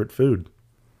favorite food.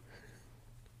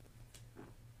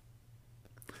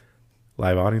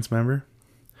 Live audience member,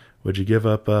 would you give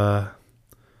up?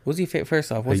 What's your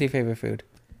first off? What's your favorite food?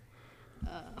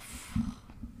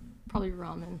 Probably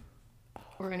ramen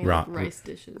or any like rice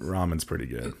dishes. Ramen's pretty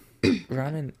good.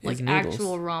 Ramen like is noodles.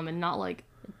 Actual ramen, not like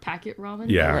packet ramen.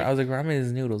 Yeah. I was like, ramen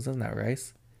is noodles, isn't that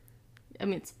rice? I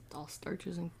mean, it's all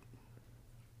starches and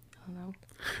I don't know.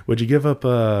 Would you give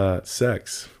up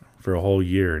sex for a whole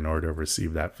year in order to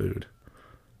receive that food?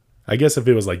 I guess if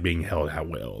it was like being held at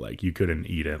will, like you couldn't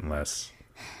eat it unless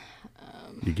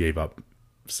you gave up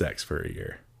sex for a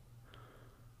year.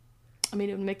 I mean,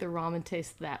 it would make the ramen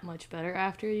taste that much better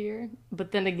after a year.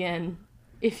 But then again,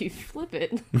 if you flip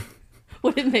it,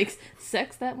 would it make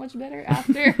sex that much better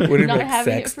after Would it not make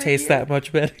having sex it for taste a year? that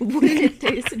much better? Would it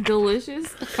taste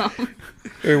delicious?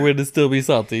 Or would it still be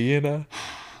salty, you know?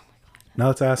 Now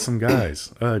let's ask some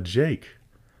guys. Jake,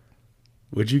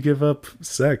 would you give up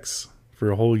sex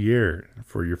for a whole year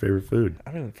for your favorite food?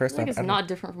 I don't even, first I think off, it's not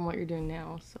different from what you're doing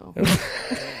now, so.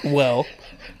 Well,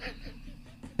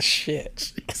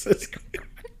 shit. Jesus Christ.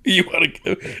 You want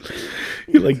to go?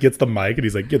 He like gets the mic and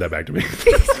he's like, "Give that back to me."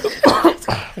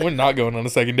 We're not going on a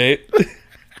second date.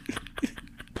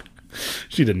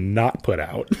 She did not put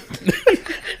out.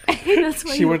 That's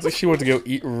why She wants to go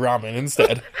eat ramen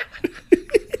instead.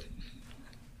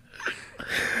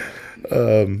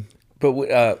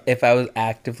 But if I was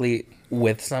actively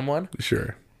with someone,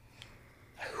 Sure.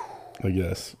 I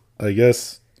guess.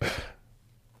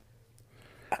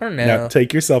 I don't know. Now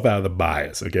take yourself out of the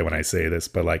bias, okay, when I say this,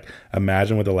 but like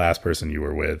imagine with the last person you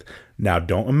were with. Now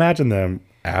don't imagine them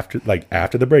after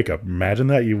the breakup. Imagine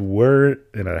that you were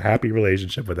in a happy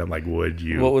relationship with them. Like, would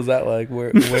you? What was that like?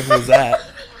 When was that?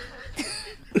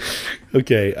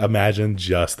 Okay, imagine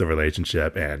just the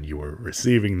relationship and you were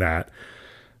receiving that.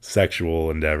 sexual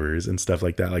endeavors and stuff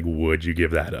like that, like, would you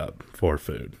give that up for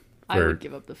food? I would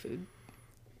give up the food.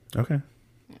 Okay.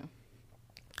 Yeah.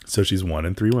 So she's 1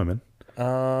 in 3 women.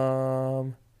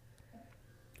 I'm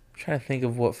trying to think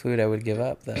of what food I would give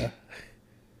up though.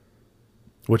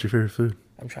 What's your favorite food?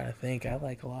 I'm trying to think. I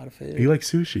like a lot of food. You like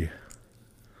sushi?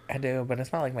 I do, but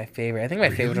it's not like my favorite. I think my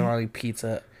favorite would probably be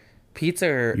pizza. Pizza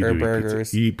or You do eat burgers.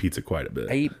 pizza. You eat pizza quite a bit.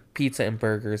 I eat pizza and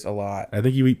burgers a lot. I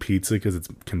think you eat pizza because it's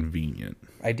convenient.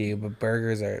 I do, but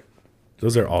burgers are,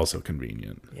 Those are also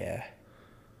convenient. yeah,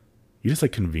 You just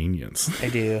like convenience. I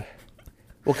do.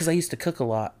 Well, because I used to cook a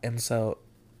lot, and so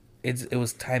it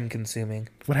was time consuming.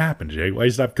 What happened, Jake? Why you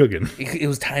stop cooking? It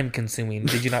was time consuming.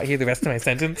 Did you not hear the rest of my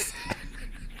sentence?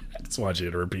 I just want you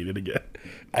to repeat it again.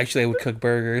 Actually, I would cook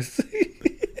burgers.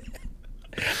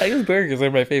 I guess burgers are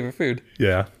my favorite food.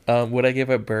 Yeah. Would I give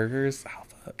up burgers? Oh,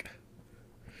 fuck.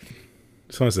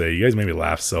 Just want to say, you guys made me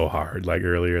laugh so hard, like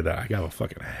earlier, that I got a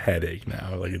fucking headache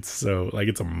now. Like it's so, like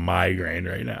it's a migraine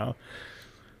right now.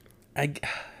 I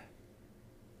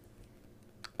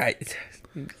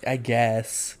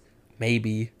guess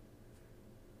maybe.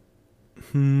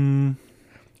 Are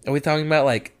we talking about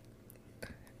like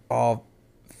all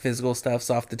physical stuff's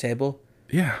off the table,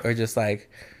 Yeah. or just like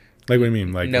Like what do you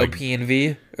mean? Like no like, P and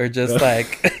V, or just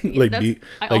like like That's- be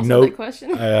I like also no. that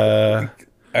question.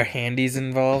 are handies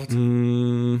involved?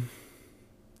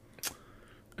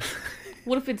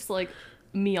 What if it's like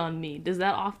me on me? Does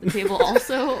that off the table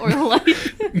also, or like?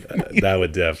 I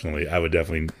would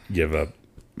definitely give up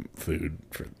food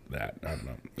for that. I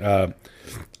don't know.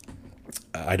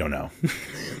 I don't know.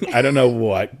 I don't know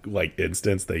what like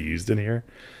instance they used in here.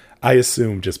 I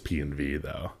assume just P and V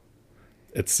though.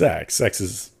 It's sex. Sex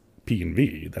is P and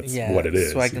V. That's Yeah, what it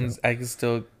is. So I you can know? I can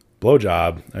still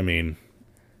Blowjob. I mean,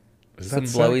 is some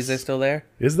that blowies sex? are still there.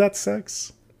 Is that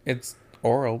sex? It's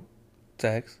oral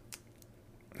sex.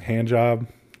 Hand job.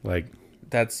 Like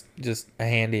That's just a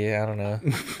handy. I don't know.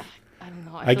 I don't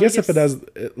know. I feel guess like if it has,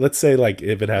 let's say like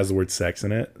if it has the word sex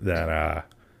in it, then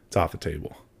it's off the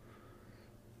table.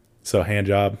 So hand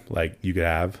job, like you could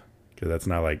have, because that's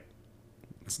not like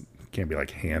can't be like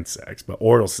hand sex, but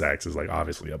oral sex is like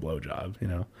obviously a blowjob. You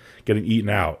know, getting eaten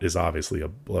out is obviously a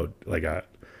blow, like a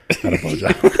not a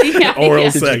blowjob. Yeah, Oral yeah.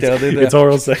 sex. tell them that? It's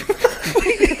oral sex.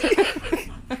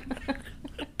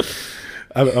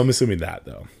 I'm assuming that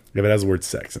though. If it has the word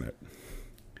sex in it,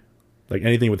 like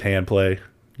anything with hand play,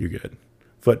 you're good.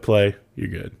 Foot play, you're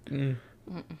good.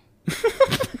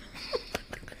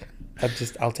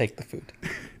 I'll take the food.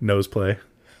 Nose play,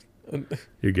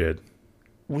 you're good.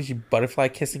 Was you butterfly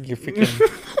kissing your freaking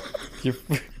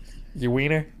your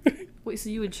wiener? Wait, so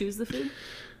you would choose the food?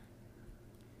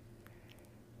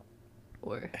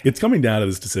 Or It's coming down to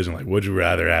this decision: like, would you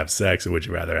rather have sex or would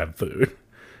you rather have food?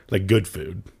 Like good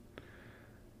food,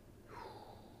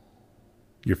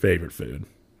 your favorite food,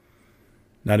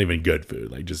 not even good food,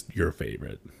 like just your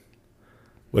favorite.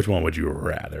 Which one would you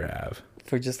rather have?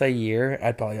 For just a year,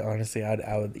 I'd probably honestly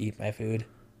I would eat my food.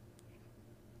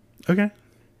 Okay.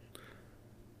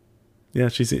 Yeah,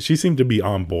 she seemed to be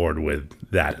on board with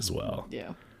that as well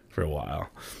yeah. for a while.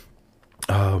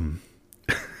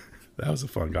 That was a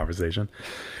fun conversation.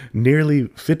 Nearly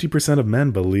 50% of men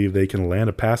believe they can land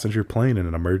a passenger plane in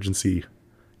an emergency.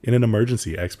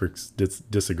 Experts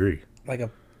disagree. Like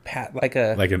Like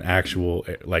an actual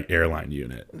like airline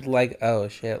unit. oh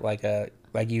shit, like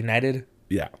United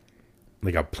Yeah,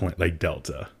 like a plane, like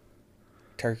Delta.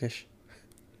 Turkish.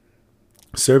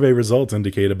 Survey results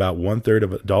indicate about 1/3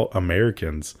 of adult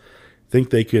Americans think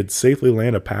they could safely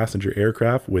land a passenger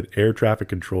aircraft with air traffic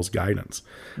control's guidance.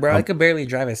 Bro, I could barely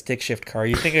drive a stick shift car.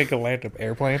 You think I could land an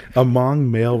airplane? Among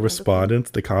male respondents,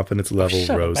 the confidence level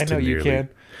Shut up. rose I to know you nearly can.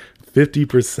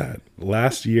 50%.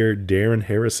 Last year, Darren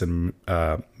Harrison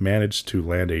managed to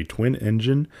land a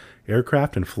twin-engine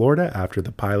aircraft in Florida after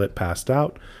the pilot passed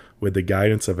out with the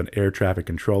guidance of an air traffic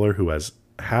controller who has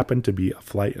happened to be a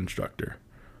flight instructor.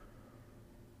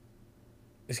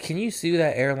 Can you sue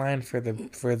that airline for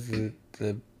the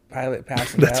pilot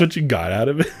passing That's out? what you got out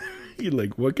of it? You're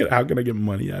like, how can I get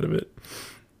money out of it?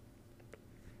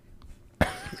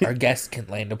 Our guests can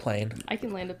land a plane. I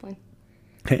can land a plane.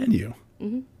 Can you?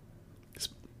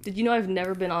 Did you know I've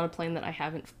never been on a plane that I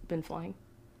haven't been flying?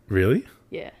 Really?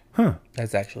 Yeah, Huh.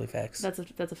 That's actually facts. that's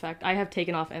a fact. I have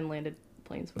taken off and landed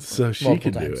planes before. So she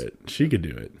Multiple could do times. it. She could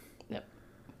do it. Yep.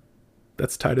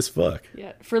 That's tight as fuck.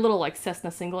 Yeah, for little like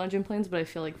Cessna single engine planes, but I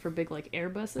feel like for big like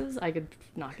Airbuses, I could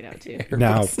knock it out too.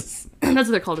 Now, That's what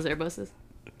they're called as Airbuses.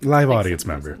 live Like audience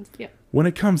 7 member, persons. Yeah. when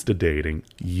it comes to dating,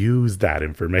 use that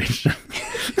information.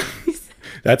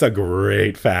 That's a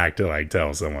great fact to like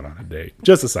tell someone on a date.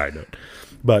 Just a side note.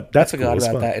 But that's I forgot cool as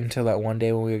about fuck. that until that one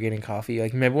day when we were getting coffee.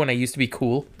 Like, remember when I used to be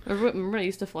cool? Remember I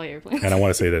used to fly airplanes? And I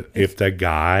want to say that if that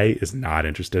guy is not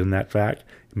interested in that fact,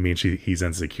 it means he's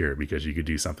insecure because you could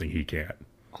do something he can't.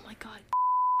 Oh my god.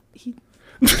 He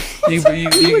You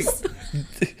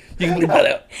can bleep that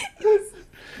out.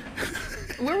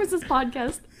 Where was this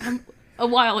podcast? A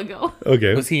while ago.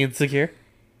 Okay. Was he insecure?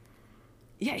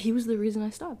 Yeah, he was the reason I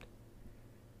stopped.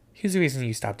 Here's the reason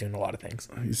you stopped doing a lot of things.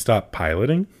 You stop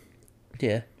piloting?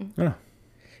 Yeah. Oh.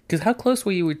 Because how close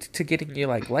were you to getting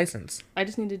your license? I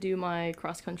just need to do my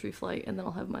cross-country flight, and then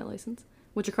I'll have my license.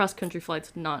 Which a cross-country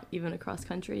flight's not even a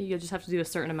cross-country. You just have to do a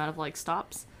certain amount of,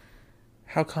 stops.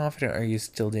 How confident are you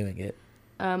still doing it?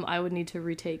 I would need to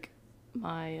retake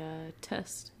my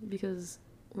test, because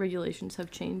regulations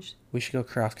have changed. We should go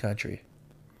cross country.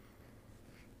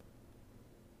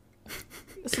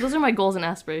 So those are my goals and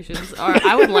aspirations.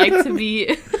 I would like to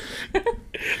be...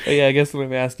 Oh, yeah, I guess let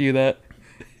me ask you that.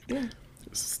 Yeah.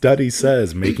 Study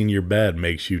says making your bed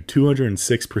makes you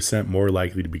 206% more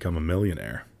likely to become a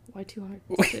millionaire. Why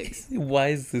 206? Why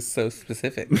is this so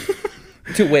specific?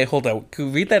 Wait, hold on. Can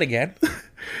we read that again?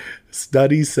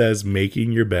 Study says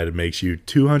making your bed makes you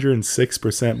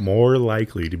 206% more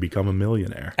likely to become a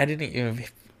millionaire. I didn't even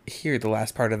hear the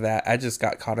last part of that. I just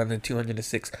got caught on the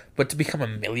 206. But to become a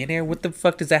millionaire, what the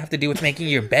fuck does that have to do with making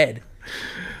your bed?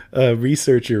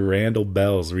 Researcher Randall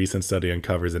Bell's recent study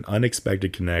uncovers an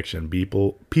unexpected connection.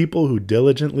 People who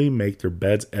diligently make their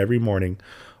beds every morning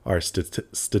are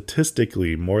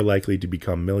statistically more likely to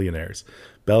become millionaires.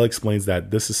 Bell explains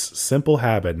that this simple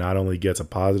habit not only gets a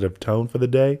positive tone for the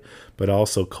day, but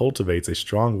also cultivates a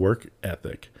strong work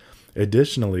ethic.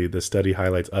 Additionally, the study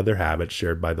highlights other habits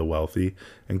shared by the wealthy,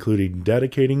 including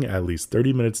dedicating at least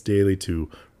 30 minutes daily to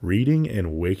reading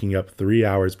and waking up 3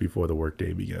 hours before the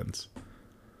workday begins.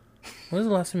 When was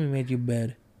the last time you made your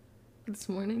bed? This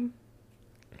morning.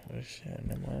 Oh, shit.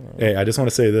 Never mind. Hey, I just want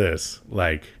to say this,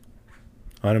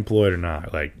 unemployed or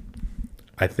not,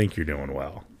 I think you're doing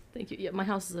well. Thank you. Yeah, my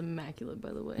house is immaculate,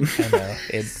 by the way. I know.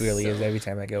 It really is every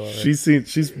time I go over.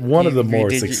 She's one of the more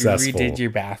successful. You redid your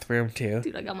bathroom, too.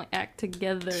 Dude, I got my act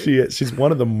together. She's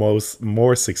one of the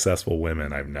more successful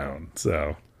women I've known.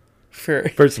 So, For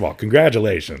first of all,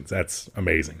 congratulations. That's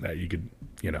amazing that you could,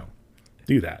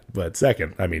 do that. But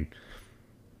second, I mean,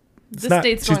 this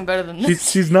state's going better than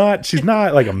this. She's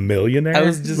not like a millionaire. I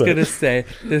was just gonna say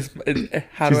this.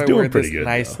 How do She's I doing word this pretty good,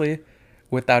 nicely,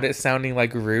 without it sounding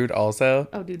rude? Also,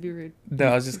 Oh, dude, be rude. no,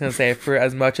 I was just gonna say, for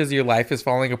as much as your life is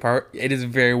falling apart, it is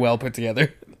very well put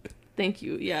together. Thank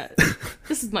you. Yeah,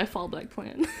 this is my fallback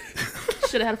plan.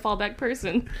 Should have had a fallback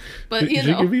person, but She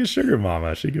could be a sugar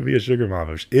mama. She could be a sugar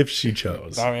mama if she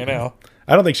chose. I know.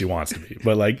 I don't think she wants to be,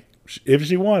 but if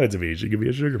she wanted to be, she could be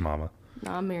a sugar mama.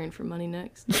 Nah, I'm marrying for money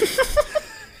next.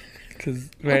 Because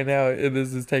right now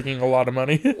this is taking a lot of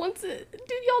money. Dude,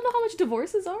 y'all know how much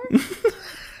divorces are?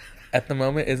 At the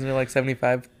moment, isn't it I'm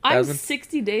 75,000?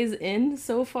 60 days in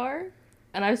so far,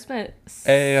 and I've spent.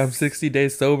 Hey, I'm 60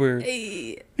 days sober.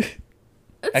 Hey.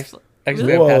 Actually,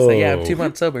 really? I'm past that. Yeah, I'm Whoa. 2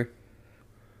 months sober.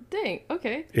 Dang.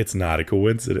 Okay. It's not a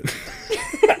coincidence.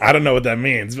 I don't know what that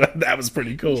means, but that was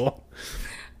pretty cool.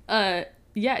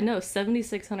 Yeah. No,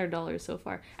 $7,600 so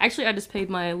far. Actually, I just paid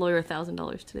my lawyer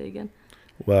 $1,000 today again.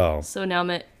 Well, So now I'm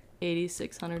at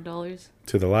 $8,600.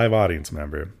 to the live audience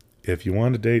member, if you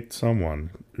want to date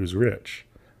someone who's rich,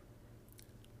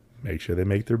 make sure they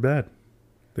make their bed.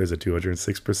 There's a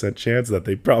 206% chance that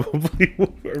they probably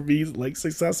will be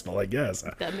successful, I guess.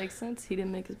 That makes sense. He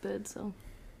didn't make his bed, so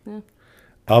yeah.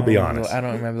 I'll be honest. I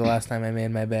don't remember the last time I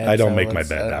made my bed. I don't so make my let's,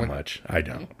 bed that much. I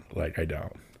don't. I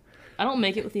don't. I don't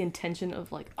make it with the intention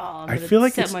of I'm I gonna feel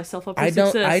like set it's- myself up for I don't.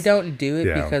 success. I don't do it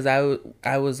Yeah. because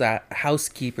I was a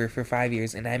housekeeper for 5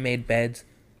 years and I made beds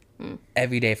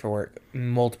every day for work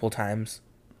multiple times.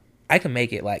 I can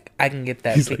make it. I can get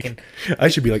that. He's Freaking, I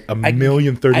should be I can get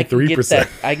 1,033%. that.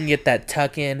 I can get that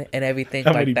tuck in and everything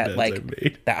How many that. beds I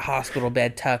made? That hospital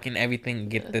bed tuck and everything.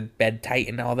 Get the bed tight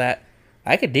and all that.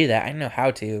 I could do that. I know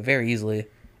how to very easily.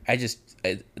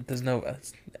 There's no.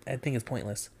 I think it's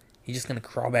pointless. You're just gonna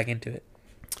crawl back into it.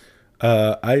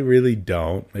 I really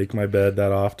don't make my bed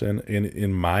that often.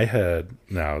 In my head,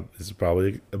 now this is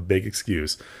probably a big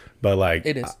excuse, but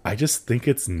It is. I just think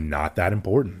it's not that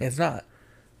important. It's not.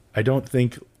 I don't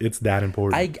think it's that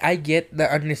important. I get the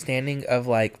understanding of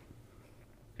I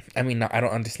mean, I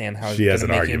don't understand how She it's has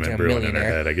gonna an make you into argument a brewing in her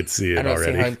millionaire. head. I could see I it don't see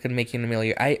how already. it's gonna make you a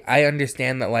millionaire. I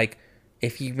understand that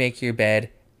if you make your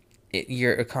bed,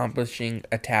 you're accomplishing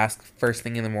a task first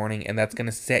thing in the morning, and that's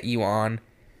gonna set you on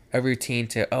a routine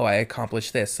to I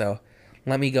accomplished this, so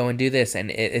let me go and do this,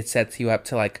 and it sets you up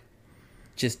to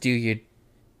just do your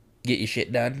get your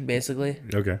shit done, basically.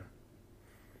 Okay.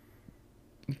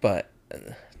 But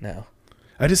no.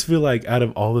 I just feel like out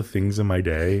of all the things in my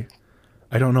day,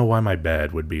 I don't know why my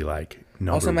bed would be like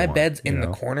number Also, my one, bed's you in the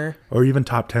know? corner. Or even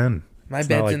top 10. My It's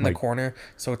not bed's like in the corner,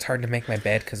 so it's hard to make my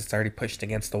bed because it's already pushed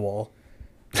against the wall.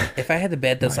 If I had the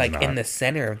bed that's Mine's like in not. the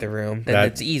center of the room, then That-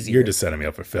 it's easier. You're just setting me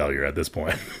up for failure at this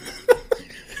point.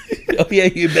 Oh yeah,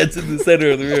 your bed's in the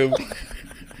center of the room.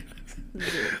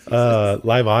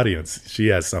 Live audience. She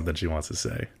has something she wants to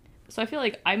say. So I feel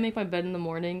like I make my bed in the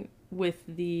morning with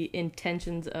the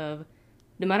intentions of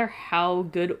no matter how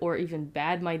good or even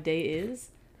bad my day is,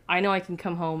 I know I can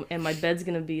come home and my bed's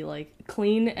going to be like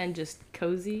clean and just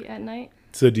cozy at night.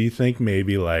 So do you think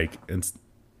maybe like...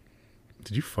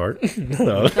 Did you fart?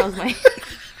 No. That was my...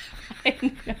 I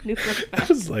knew for a I fact.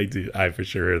 was like, dude, I for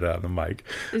sure heard that on the mic.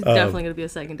 It's definitely going to be a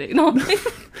second date.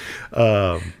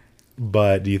 No,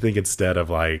 But do you think instead of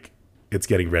like it's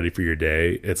getting ready for your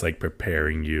day, it's like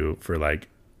preparing you for like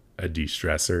a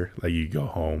de-stressor? Like you go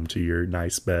home to your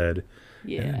nice bed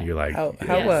yeah. and you're like,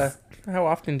 Yes. How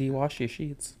often do you wash your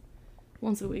sheets?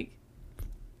 Once a week.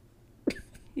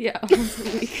 Yeah, once a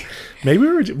week. maybe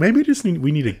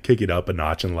we need to kick it up a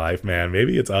notch in life, man.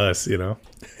 Maybe it's us, you know?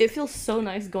 It feels so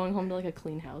nice going home to like a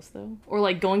clean house though, or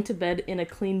like going to bed in a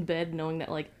clean bed, knowing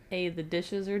that like, hey, the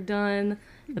dishes are done,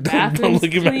 the bathroom's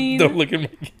clean. Don't look at my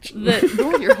kitchen.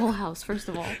 Go in your whole house first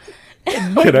of all.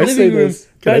 Can I say this?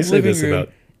 Can I say this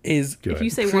about... Is Go If ahead. you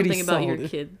say one Pretty thing about your solid.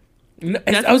 kid, No,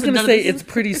 That's I was what gonna none of say this it's is-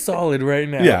 pretty solid right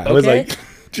now. Yeah, I was okay? like,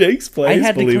 Jake's I place,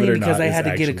 had to believe clean it or because not, I is had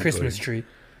to get a actually Christmas clean. tree,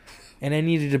 and I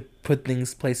needed to put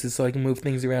things places so I can move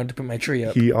things around to put my tree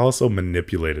up. He also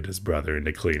manipulated his brother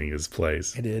into cleaning his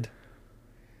place. I did.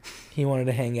 He wanted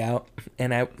to hang out,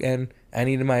 and I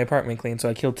needed my apartment clean, so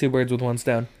I killed two birds with one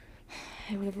stone.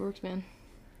 hey, whatever works, man.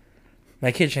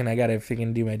 My kitchen, I gotta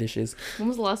freaking do my dishes. When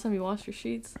was the last time you washed your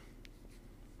sheets?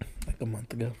 Like a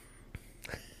month ago.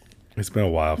 It's been a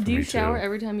while for Do me you shower too.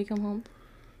 every time you come home?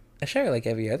 I shower like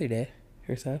every other day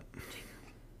or so.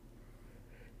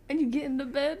 And you get into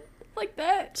bed like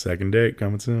that? Second date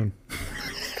coming soon.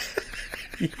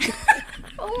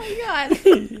 Oh my god.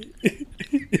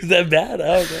 Is that bad?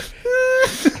 I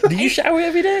don't know. Do you shower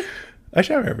every day? I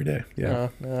shower every day. Yeah.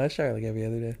 No, I shower like every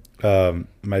other day.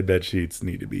 My bed sheets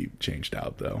need to be changed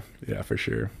out though. Yeah, for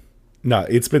sure. No,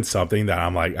 it's been something that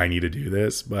I'm like, I need to do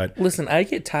this, but Listen, I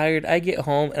get tired, I get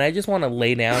home, and I just want to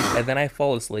lay down, and then I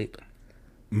fall asleep.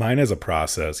 mine is a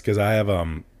process because I have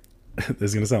this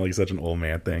is gonna sound like such an old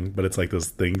man thing, but it's like those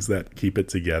things that keep it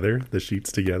together, the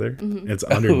sheets together. It's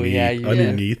underneath yeah.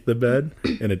 underneath the bed,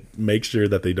 and it makes sure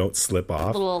that they don't slip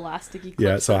off. Little elasticy clips.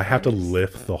 Yeah, so I have to sometimes.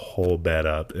 lift the whole bed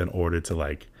up in order to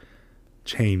like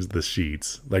change the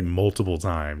sheets like multiple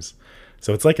times.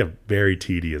 So it's like a very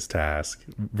tedious task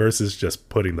versus just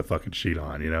putting the fucking sheet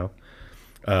on, you know?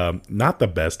 Not the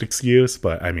best excuse,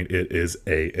 but I mean, it is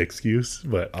a excuse,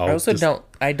 but I also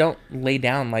don't lay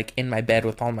down like in my bed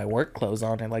with all my work clothes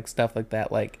on and like stuff like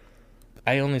that. Like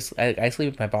I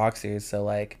sleep with my boxers, so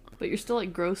like But you're still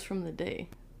like gross from the day.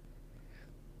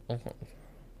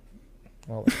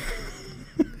 well,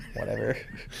 whatever.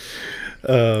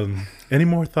 Any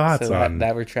more thoughts So on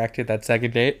that retracted that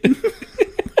second date.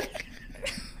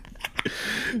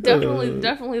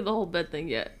 Definitely the whole bed thing,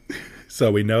 yeah.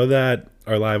 So we know that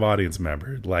our live audience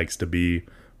member likes to be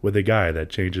with a guy that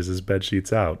changes his bed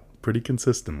sheets out pretty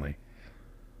consistently.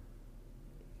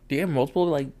 Do you have multiple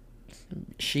like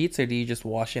sheets, or do you just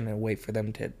wash in and wait for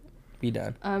them to be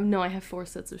done? No, I have 4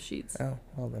 sets of sheets. Oh,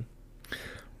 well then.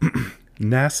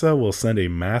 NASA will send a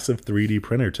massive 3D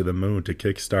printer to the moon to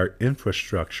kickstart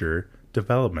infrastructure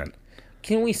development.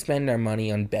 Can we spend our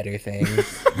money on better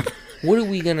things? What are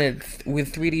we gonna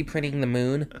with 3D printing the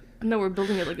moon? No, we're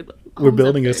building it like a We're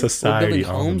building a We're society building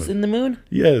on the homes moon. in the moon?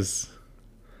 Yes.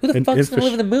 Who the An fuck's gonna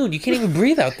live infras- in the moon? You can't even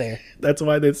breathe out there. That's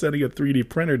why they're sending a 3D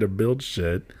printer to build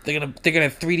shit. They're gonna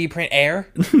 3D print air.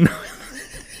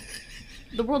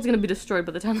 The world's gonna be destroyed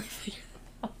by the time they figure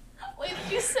out. Wait,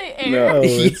 did you say air? No,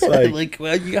 it's like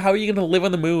well, how are you gonna live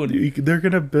on the moon? they're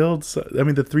gonna build. I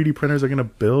mean, the 3D printers are gonna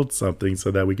build something so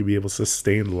that we can be able to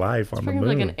sustain life on the Bring moon.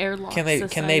 like an airlock Can they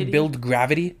society. build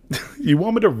gravity? You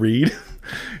want me to read?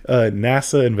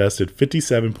 NASA invested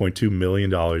 $57.2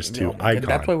 million to Oh my Icon, God,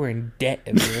 that's why we're in debt.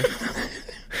 Over here.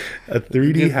 a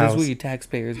 3D This is house. where your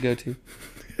taxpayers go to.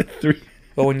 three-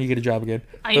 Well, when you get a job again.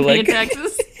 I ain't But, paying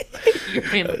taxes. You're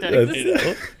paying the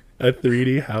taxes. a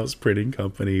 3D house printing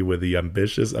company with the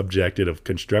ambitious objective of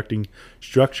constructing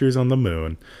structures on the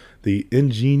moon. The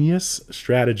ingenious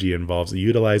strategy involves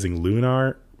utilizing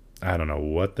lunar, I don't know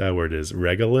what that word is,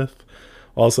 regolith,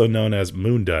 also known as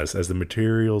moon dust, as the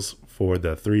materials for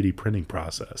the 3D printing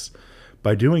process.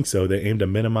 By doing so, they aim to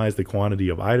minimize the quantity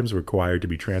of items required to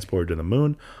be transported to the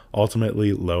moon,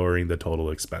 ultimately lowering the total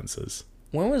expenses.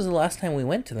 When was the last time we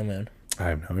went to the moon? I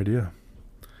have no idea.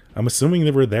 I'm assuming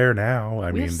that we're there now.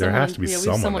 I mean, there has to be we have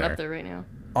someone someone there. up there right now.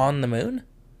 On the moon?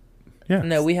 Yeah.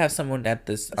 No, we have someone at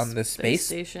this on the Space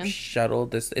space station. shuttle.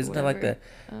 This isn't it like Whatever.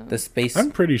 the space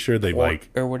I'm pretty sure they port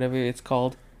or whatever it's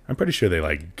called. I'm pretty sure they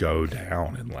go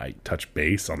down and touch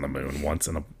base on the moon once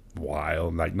in a while.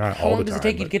 Like not How all long the does time. it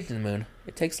take you to get to the moon?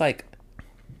 It takes like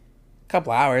a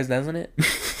couple hours, doesn't it?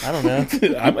 I don't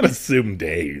know. I'm gonna assume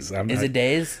days. Is it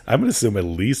days? I'm gonna assume at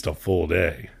least a full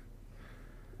day.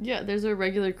 Yeah, there's a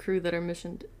regular crew that are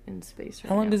missioned in space right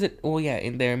How long now. does it? Well, yeah,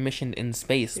 they're missioned in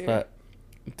space, Here. but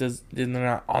they're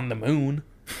not on the moon.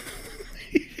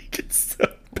 He gets so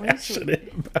Why are you so-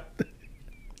 passionate about it.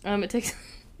 It takes...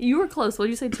 You were close. What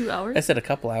did you say, 2 hours? I said a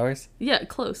couple hours, Yeah,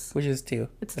 close. which is 2.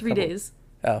 It's A 3 couple- days.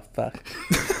 Oh fuck!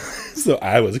 So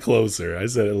I was closer. I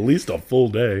said at least a full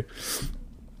day.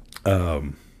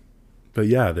 But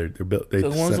yeah, they're built. So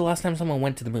when was the last time someone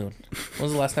went to the moon? When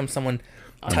was the last time someone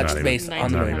touched base on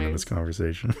I'm the not moon? even in this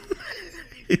conversation.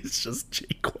 It's just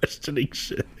Jake questioning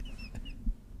shit.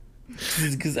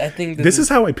 Because I think This is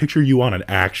how I picture you on an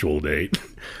actual date.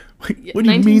 Like, Yeah, what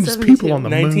do you mean there's people 1972. on the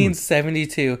moon?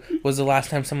 1972 was the last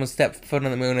time someone stepped foot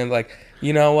on the moon and like,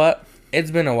 you know what? It's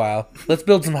been a while. Let's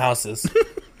build some houses.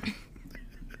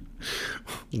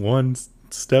 One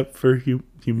step for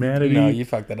humanity. No, you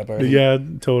fucked that up already. Yeah,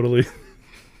 totally.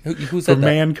 Who For said that?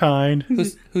 mankind.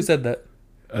 Who said that?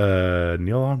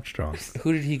 Neil Armstrong.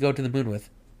 Who did he go to the moon with?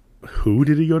 Who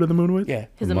did he go to the moon with? Yeah,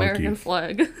 His A monkey. American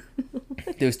flag.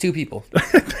 there was 2 people.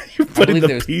 You're putting believe the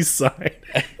there's- peace sign.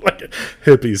 Like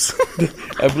hippies.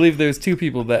 I believe there was 2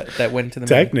 people that went to the moon.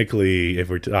 Technically, if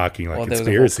we're talking Well, there was a whole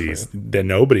conspiracies, then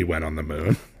nobody went on the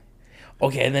moon.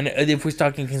 Okay, and then if we're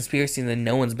talking conspiracy, then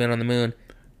no one's been on the moon.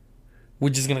 We're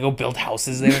just gonna go build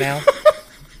houses there now.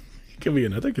 Could be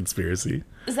another conspiracy.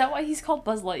 Is that why he's called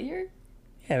Buzz Lightyear?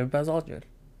 Yeah, Buzz Aldrin.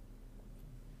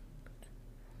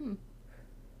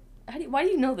 Why do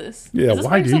you know this? Yeah, Is this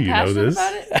why you're do so you know passionate this?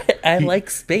 about it? I like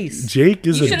space. Jake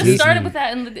is You a should have Disney. started with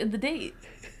that in the date.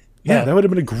 Yeah, that would have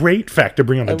been a great fact to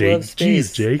bring on a I date. love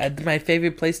space. Jeez, Jake. My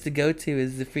favorite place to go to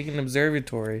is the freaking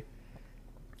observatory.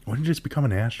 Why didn't you just become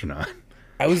an astronaut?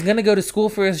 I was gonna go to school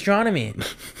for astronomy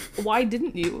Why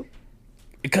didn't you?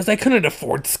 because I couldn't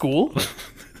afford school.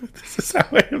 This is how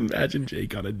I imagine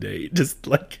Jake on a date. Just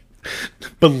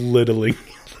belittling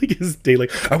his day.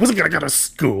 I wasn't going to go to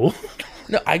school.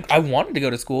 No, I wanted to go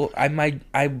to school. I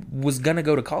was gonna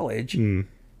go to college. Mm.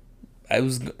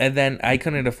 And then I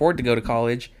couldn't afford to go to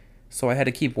college, so I had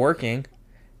to keep working.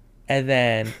 And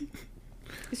then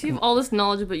Because you have all this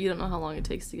knowledge, but you don't know how long it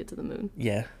takes to get to the moon.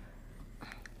 yeah,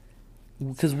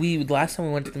 because last time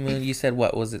we went to the moon, you said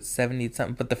what was it 70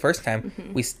 something? But the first time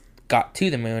we got to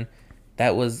the moon,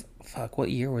 that was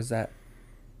what year was that?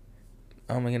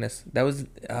 Oh my goodness, that was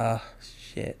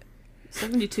shit.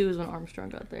 72 is when Armstrong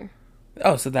got there.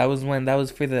 Oh, so that was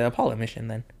for the Apollo mission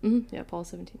then. Mm-hmm. Yeah, Apollo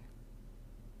 17.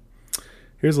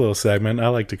 Here's a little segment I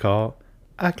like to call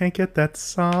I Can't Get That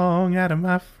Song Out of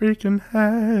My Freaking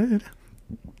Head.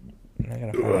 I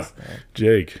gotta find this.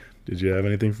 Jake, did you have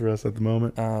anything for us at the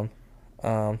moment?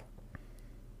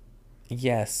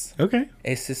 Yes. Okay.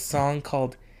 It's this song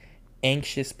called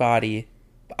Anxious Body.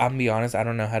 I'm gonna be honest, I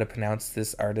don't know how to pronounce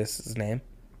this artist's name.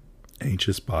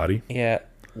 Anxious Body. Yeah,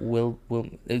 I'll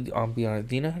be honest.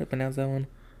 Do you know how to pronounce that one?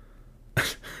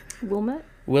 Wilmette?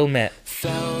 Wilmette.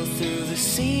 Fell through the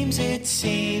seams, it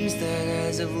seems that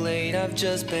as of late I've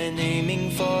just been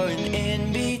aiming for an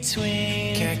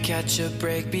in-between. Can't catch a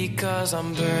break because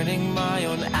I'm burning my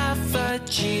own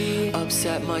effigy.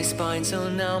 Upset my spine so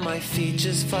now my feet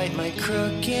just fight my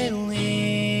crooked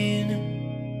lean.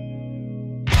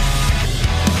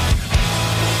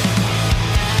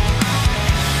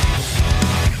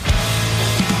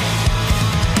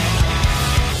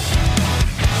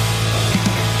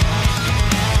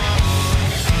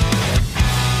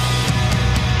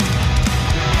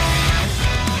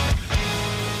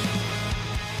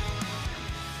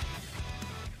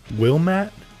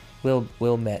 Wilmette?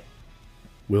 Wilmette.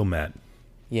 Wilmette.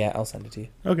 Yeah, I'll send it to you.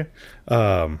 Okay.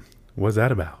 What's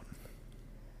that about?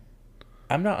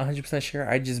 I'm not 100% sure.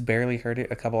 I just barely heard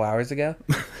it a couple hours ago,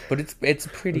 but it's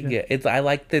pretty good. I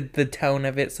like the tone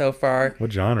of it so far.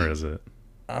 What genre is it?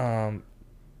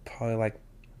 Probably like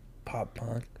pop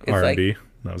punk. It's R&B?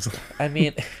 like, No, I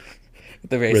mean,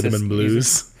 the racist rhythm and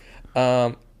blues.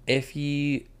 music. If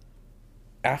you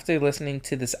after listening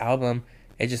to this album,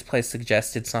 it just plays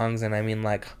suggested songs, and I mean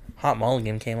like Hot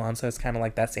Mulligan came on, so it's kind of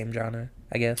like that same genre,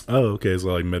 I guess. Oh, okay. So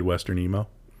like Midwestern emo?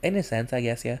 In a sense, I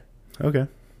guess, yeah. Okay.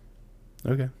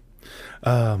 Okay.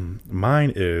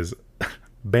 Mine is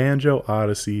Banjo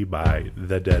Odyssey by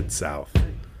The Dead South.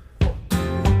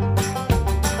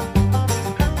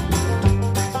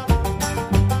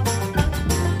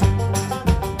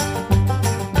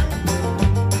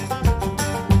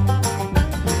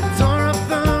 Tore up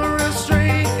the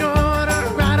restraining order.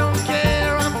 I don't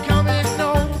care, I'm coming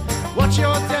home. What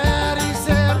your daddy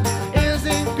said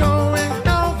isn't going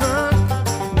over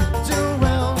too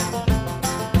well.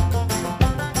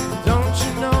 Don't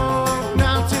you know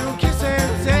not to kiss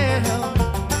and tell?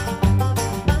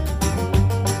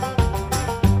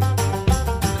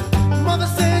 Mother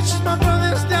said she's my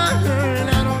brother's daughter, and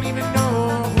I don't even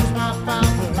know who's my father.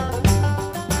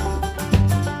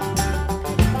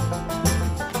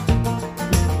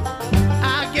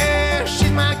 I guess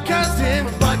she's my cousin,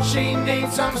 but she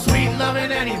needs some sweet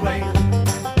loving anyway.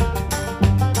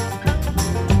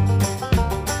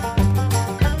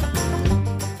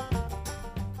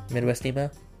 Midwest emo.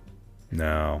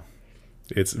 No.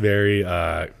 It's very,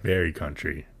 very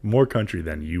country. More country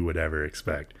than you would ever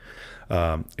expect.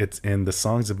 It's in the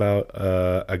song's about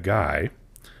a guy,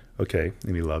 okay,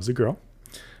 and he loves a girl,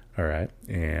 all right,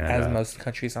 and As most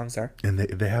country songs are. and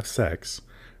they have sex,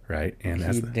 right, and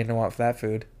He didn't want that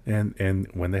food. and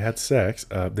when they had sex,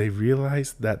 they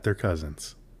realized that they're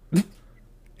cousins,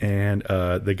 and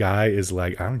the guy is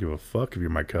like, I don't give a fuck if you're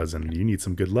my cousin, you need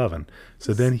some good loving.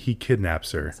 So then he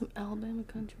kidnaps her. Some Alabama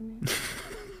country man.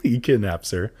 He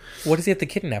kidnaps her. What does he have to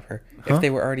kidnap her if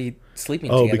they were already sleeping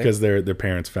Oh, together? because their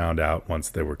parents found out once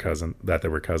they were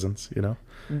cousins, you know.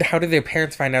 How did their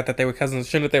parents find out that they were cousins?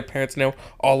 Shouldn't their parents know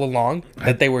all along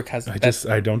that they were cousins?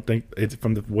 I don't think it's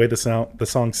from the way the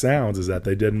song sounds is that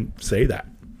they didn't say that,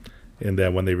 and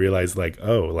then when they realized like,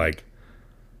 oh, like,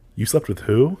 you slept with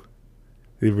who?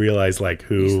 They realized like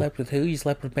who? You slept with who? You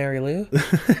slept with Mary Lou?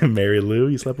 Mary Lou.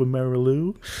 You slept with Mary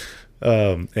Lou.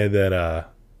 And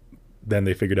then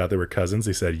they figured out they were cousins.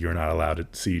 They said, you're not allowed to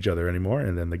see each other anymore.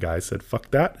 And then the guy said,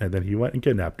 fuck that. And then he went and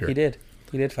kidnapped her. He did.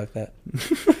 He did fuck that.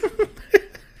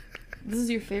 This is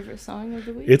your favorite song of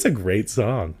the week? It's a great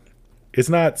song. It's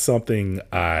not something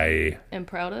I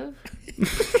proud of.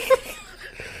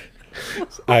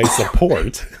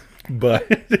 support, but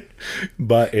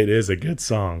it is a good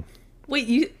song. Wait,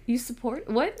 you support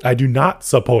what? I do not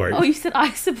support. Oh, you said I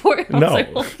support. I was No.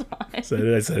 like, hold on. I said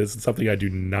it's something I do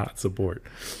not support.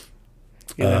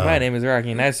 He's like, my name is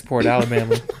Rocky, and I support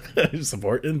Alabama. I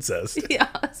support incest. Yeah,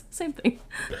 it's the same thing.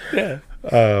 Yeah.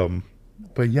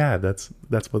 But yeah, that's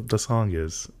what the song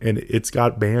is, and it's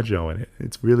got banjo in it.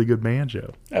 It's really good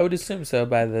banjo. I would assume so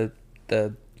by the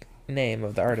name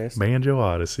of the artist. Banjo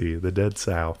Odyssey, The Dead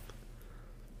South.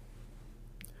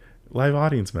 Live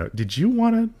audience mode. Did you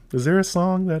want to? Is there a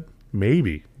song that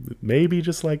maybe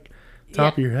just like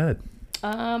top of your head?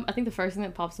 I think the first thing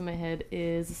that pops in my head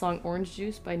is the song "Orange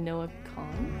Juice" by Noah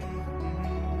Kahn.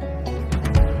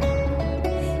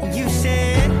 You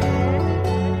said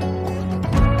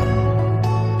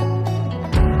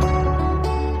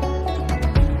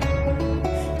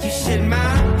my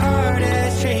heart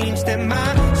has changed and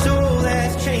my soul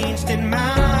has changed in my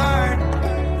heart,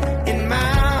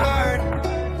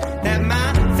 that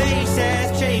my face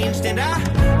has changed and I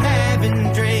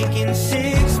haven't drank in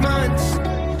 6 months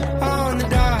on the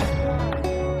dot.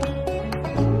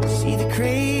 See the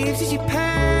graves as you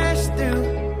pass through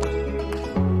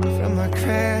from our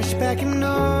crash back in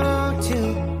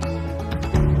 02.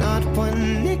 Not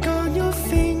one nick on your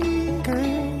finger.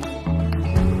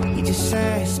 You just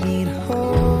asked me to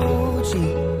hold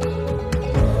you,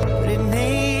 but it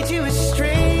made you a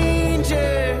stranger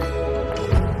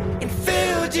and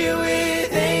filled you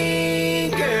with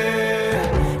anger.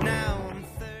 Now I'm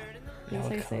third in the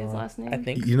Can you say his last name? I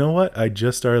think. You know what? I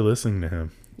just started listening to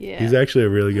him. Yeah. He's actually a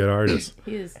really good artist.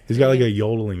 He is. He's got like a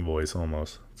yodeling voice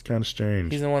almost. It's kind of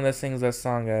strange. He's the one that sings that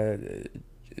song,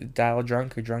 Dial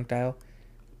Drunk or Drunk Dial.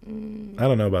 I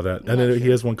don't know about that. And then he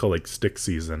has one called like Stick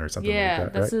Season or something Yeah,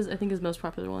 like that, that's right? I think his most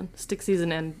popular one. Stick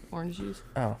Season and Orange Juice.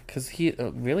 Oh, because he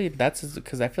really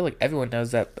because I feel like everyone knows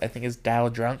that. I think is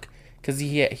Dial Drunk because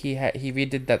he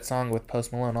redid that song with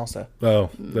Post Malone also.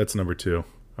 Oh, that's number 2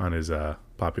 on his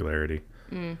popularity.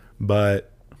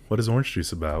 But what is Orange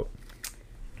Juice about?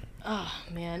 Oh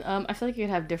man, I feel like it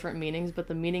could have different meanings, but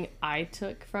the meaning I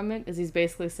took from it is he's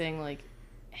basically saying like,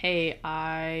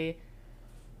 hey,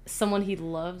 someone he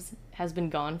loves has been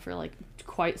gone for like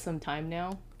quite some time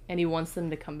now, and he wants them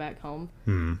to come back home.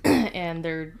 And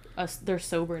they're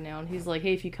sober now, and he's like,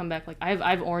 hey, if you come back, like I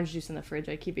have orange juice in the fridge,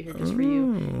 I keep it here just for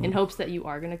you in hopes that you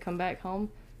are gonna come back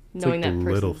home, It's knowing like that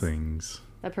the little things.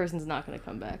 that person's not gonna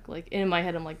come back. Like in my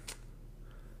head I'm like,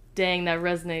 dang, that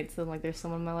resonates. And like, there's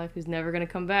someone in my life who's never gonna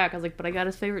come back. I was like, but I got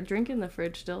his favorite drink in the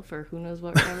fridge still for who knows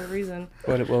what whatever reason.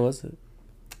 What was it?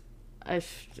 It's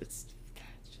just a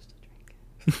drink.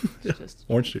 It's just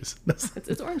Orange juice.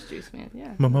 it's orange juice, man.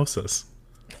 Yeah. Mimosas.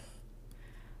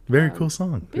 Very cool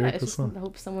song. But yeah, Very it's cool just song. I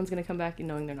hope someone's gonna come back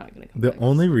knowing they're not gonna come The back.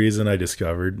 only reason I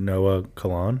discovered Noah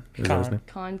Kahan, is that his name?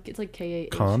 Con, it's like Kahn,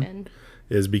 Kahn?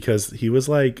 Is because he was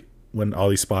like, when all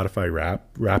these Spotify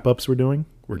wrap ups were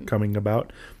coming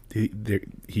about,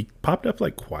 he popped up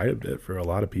like quite a bit for a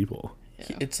lot of people.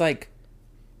 Yeah. It's like,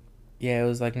 yeah, it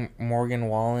was like Morgan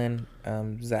Wallen,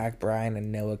 Zach Bryan,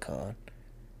 and Noah Kahan.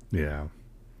 Yeah.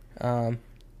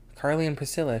 Carly and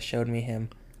Priscilla showed me him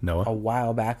a Noah?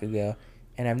 while back ago,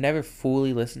 and I've never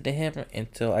fully listened to him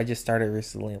until I just started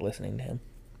recently listening to him.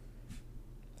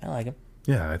 I like him.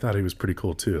 Yeah, I thought he was pretty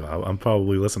cool too. I'm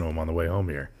probably listening to him on the way home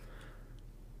here.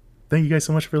 Thank you guys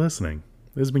so much for listening.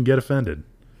 This has been Get Offended.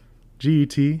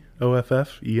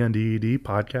 GETOFFENDED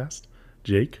podcast.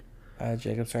 Jake.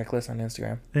 Jacob's Reckless on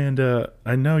Instagram. And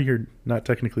I know you're not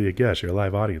technically a guest, you're a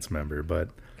live audience member, but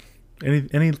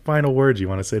any final words you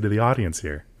want to say to the audience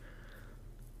here?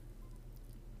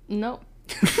 No.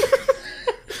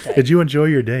 Did you enjoy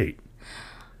your date?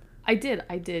 I did,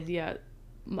 yeah.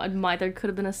 There could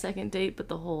have been a second date, but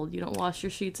the whole you don't wash your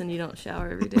sheets and you don't shower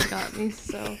every day got me,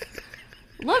 so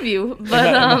love you,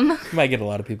 but You might get a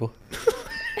lot of people.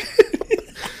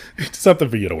 Something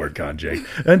for you to work on, Jake.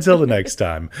 Until the next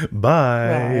time,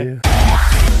 bye. Bye.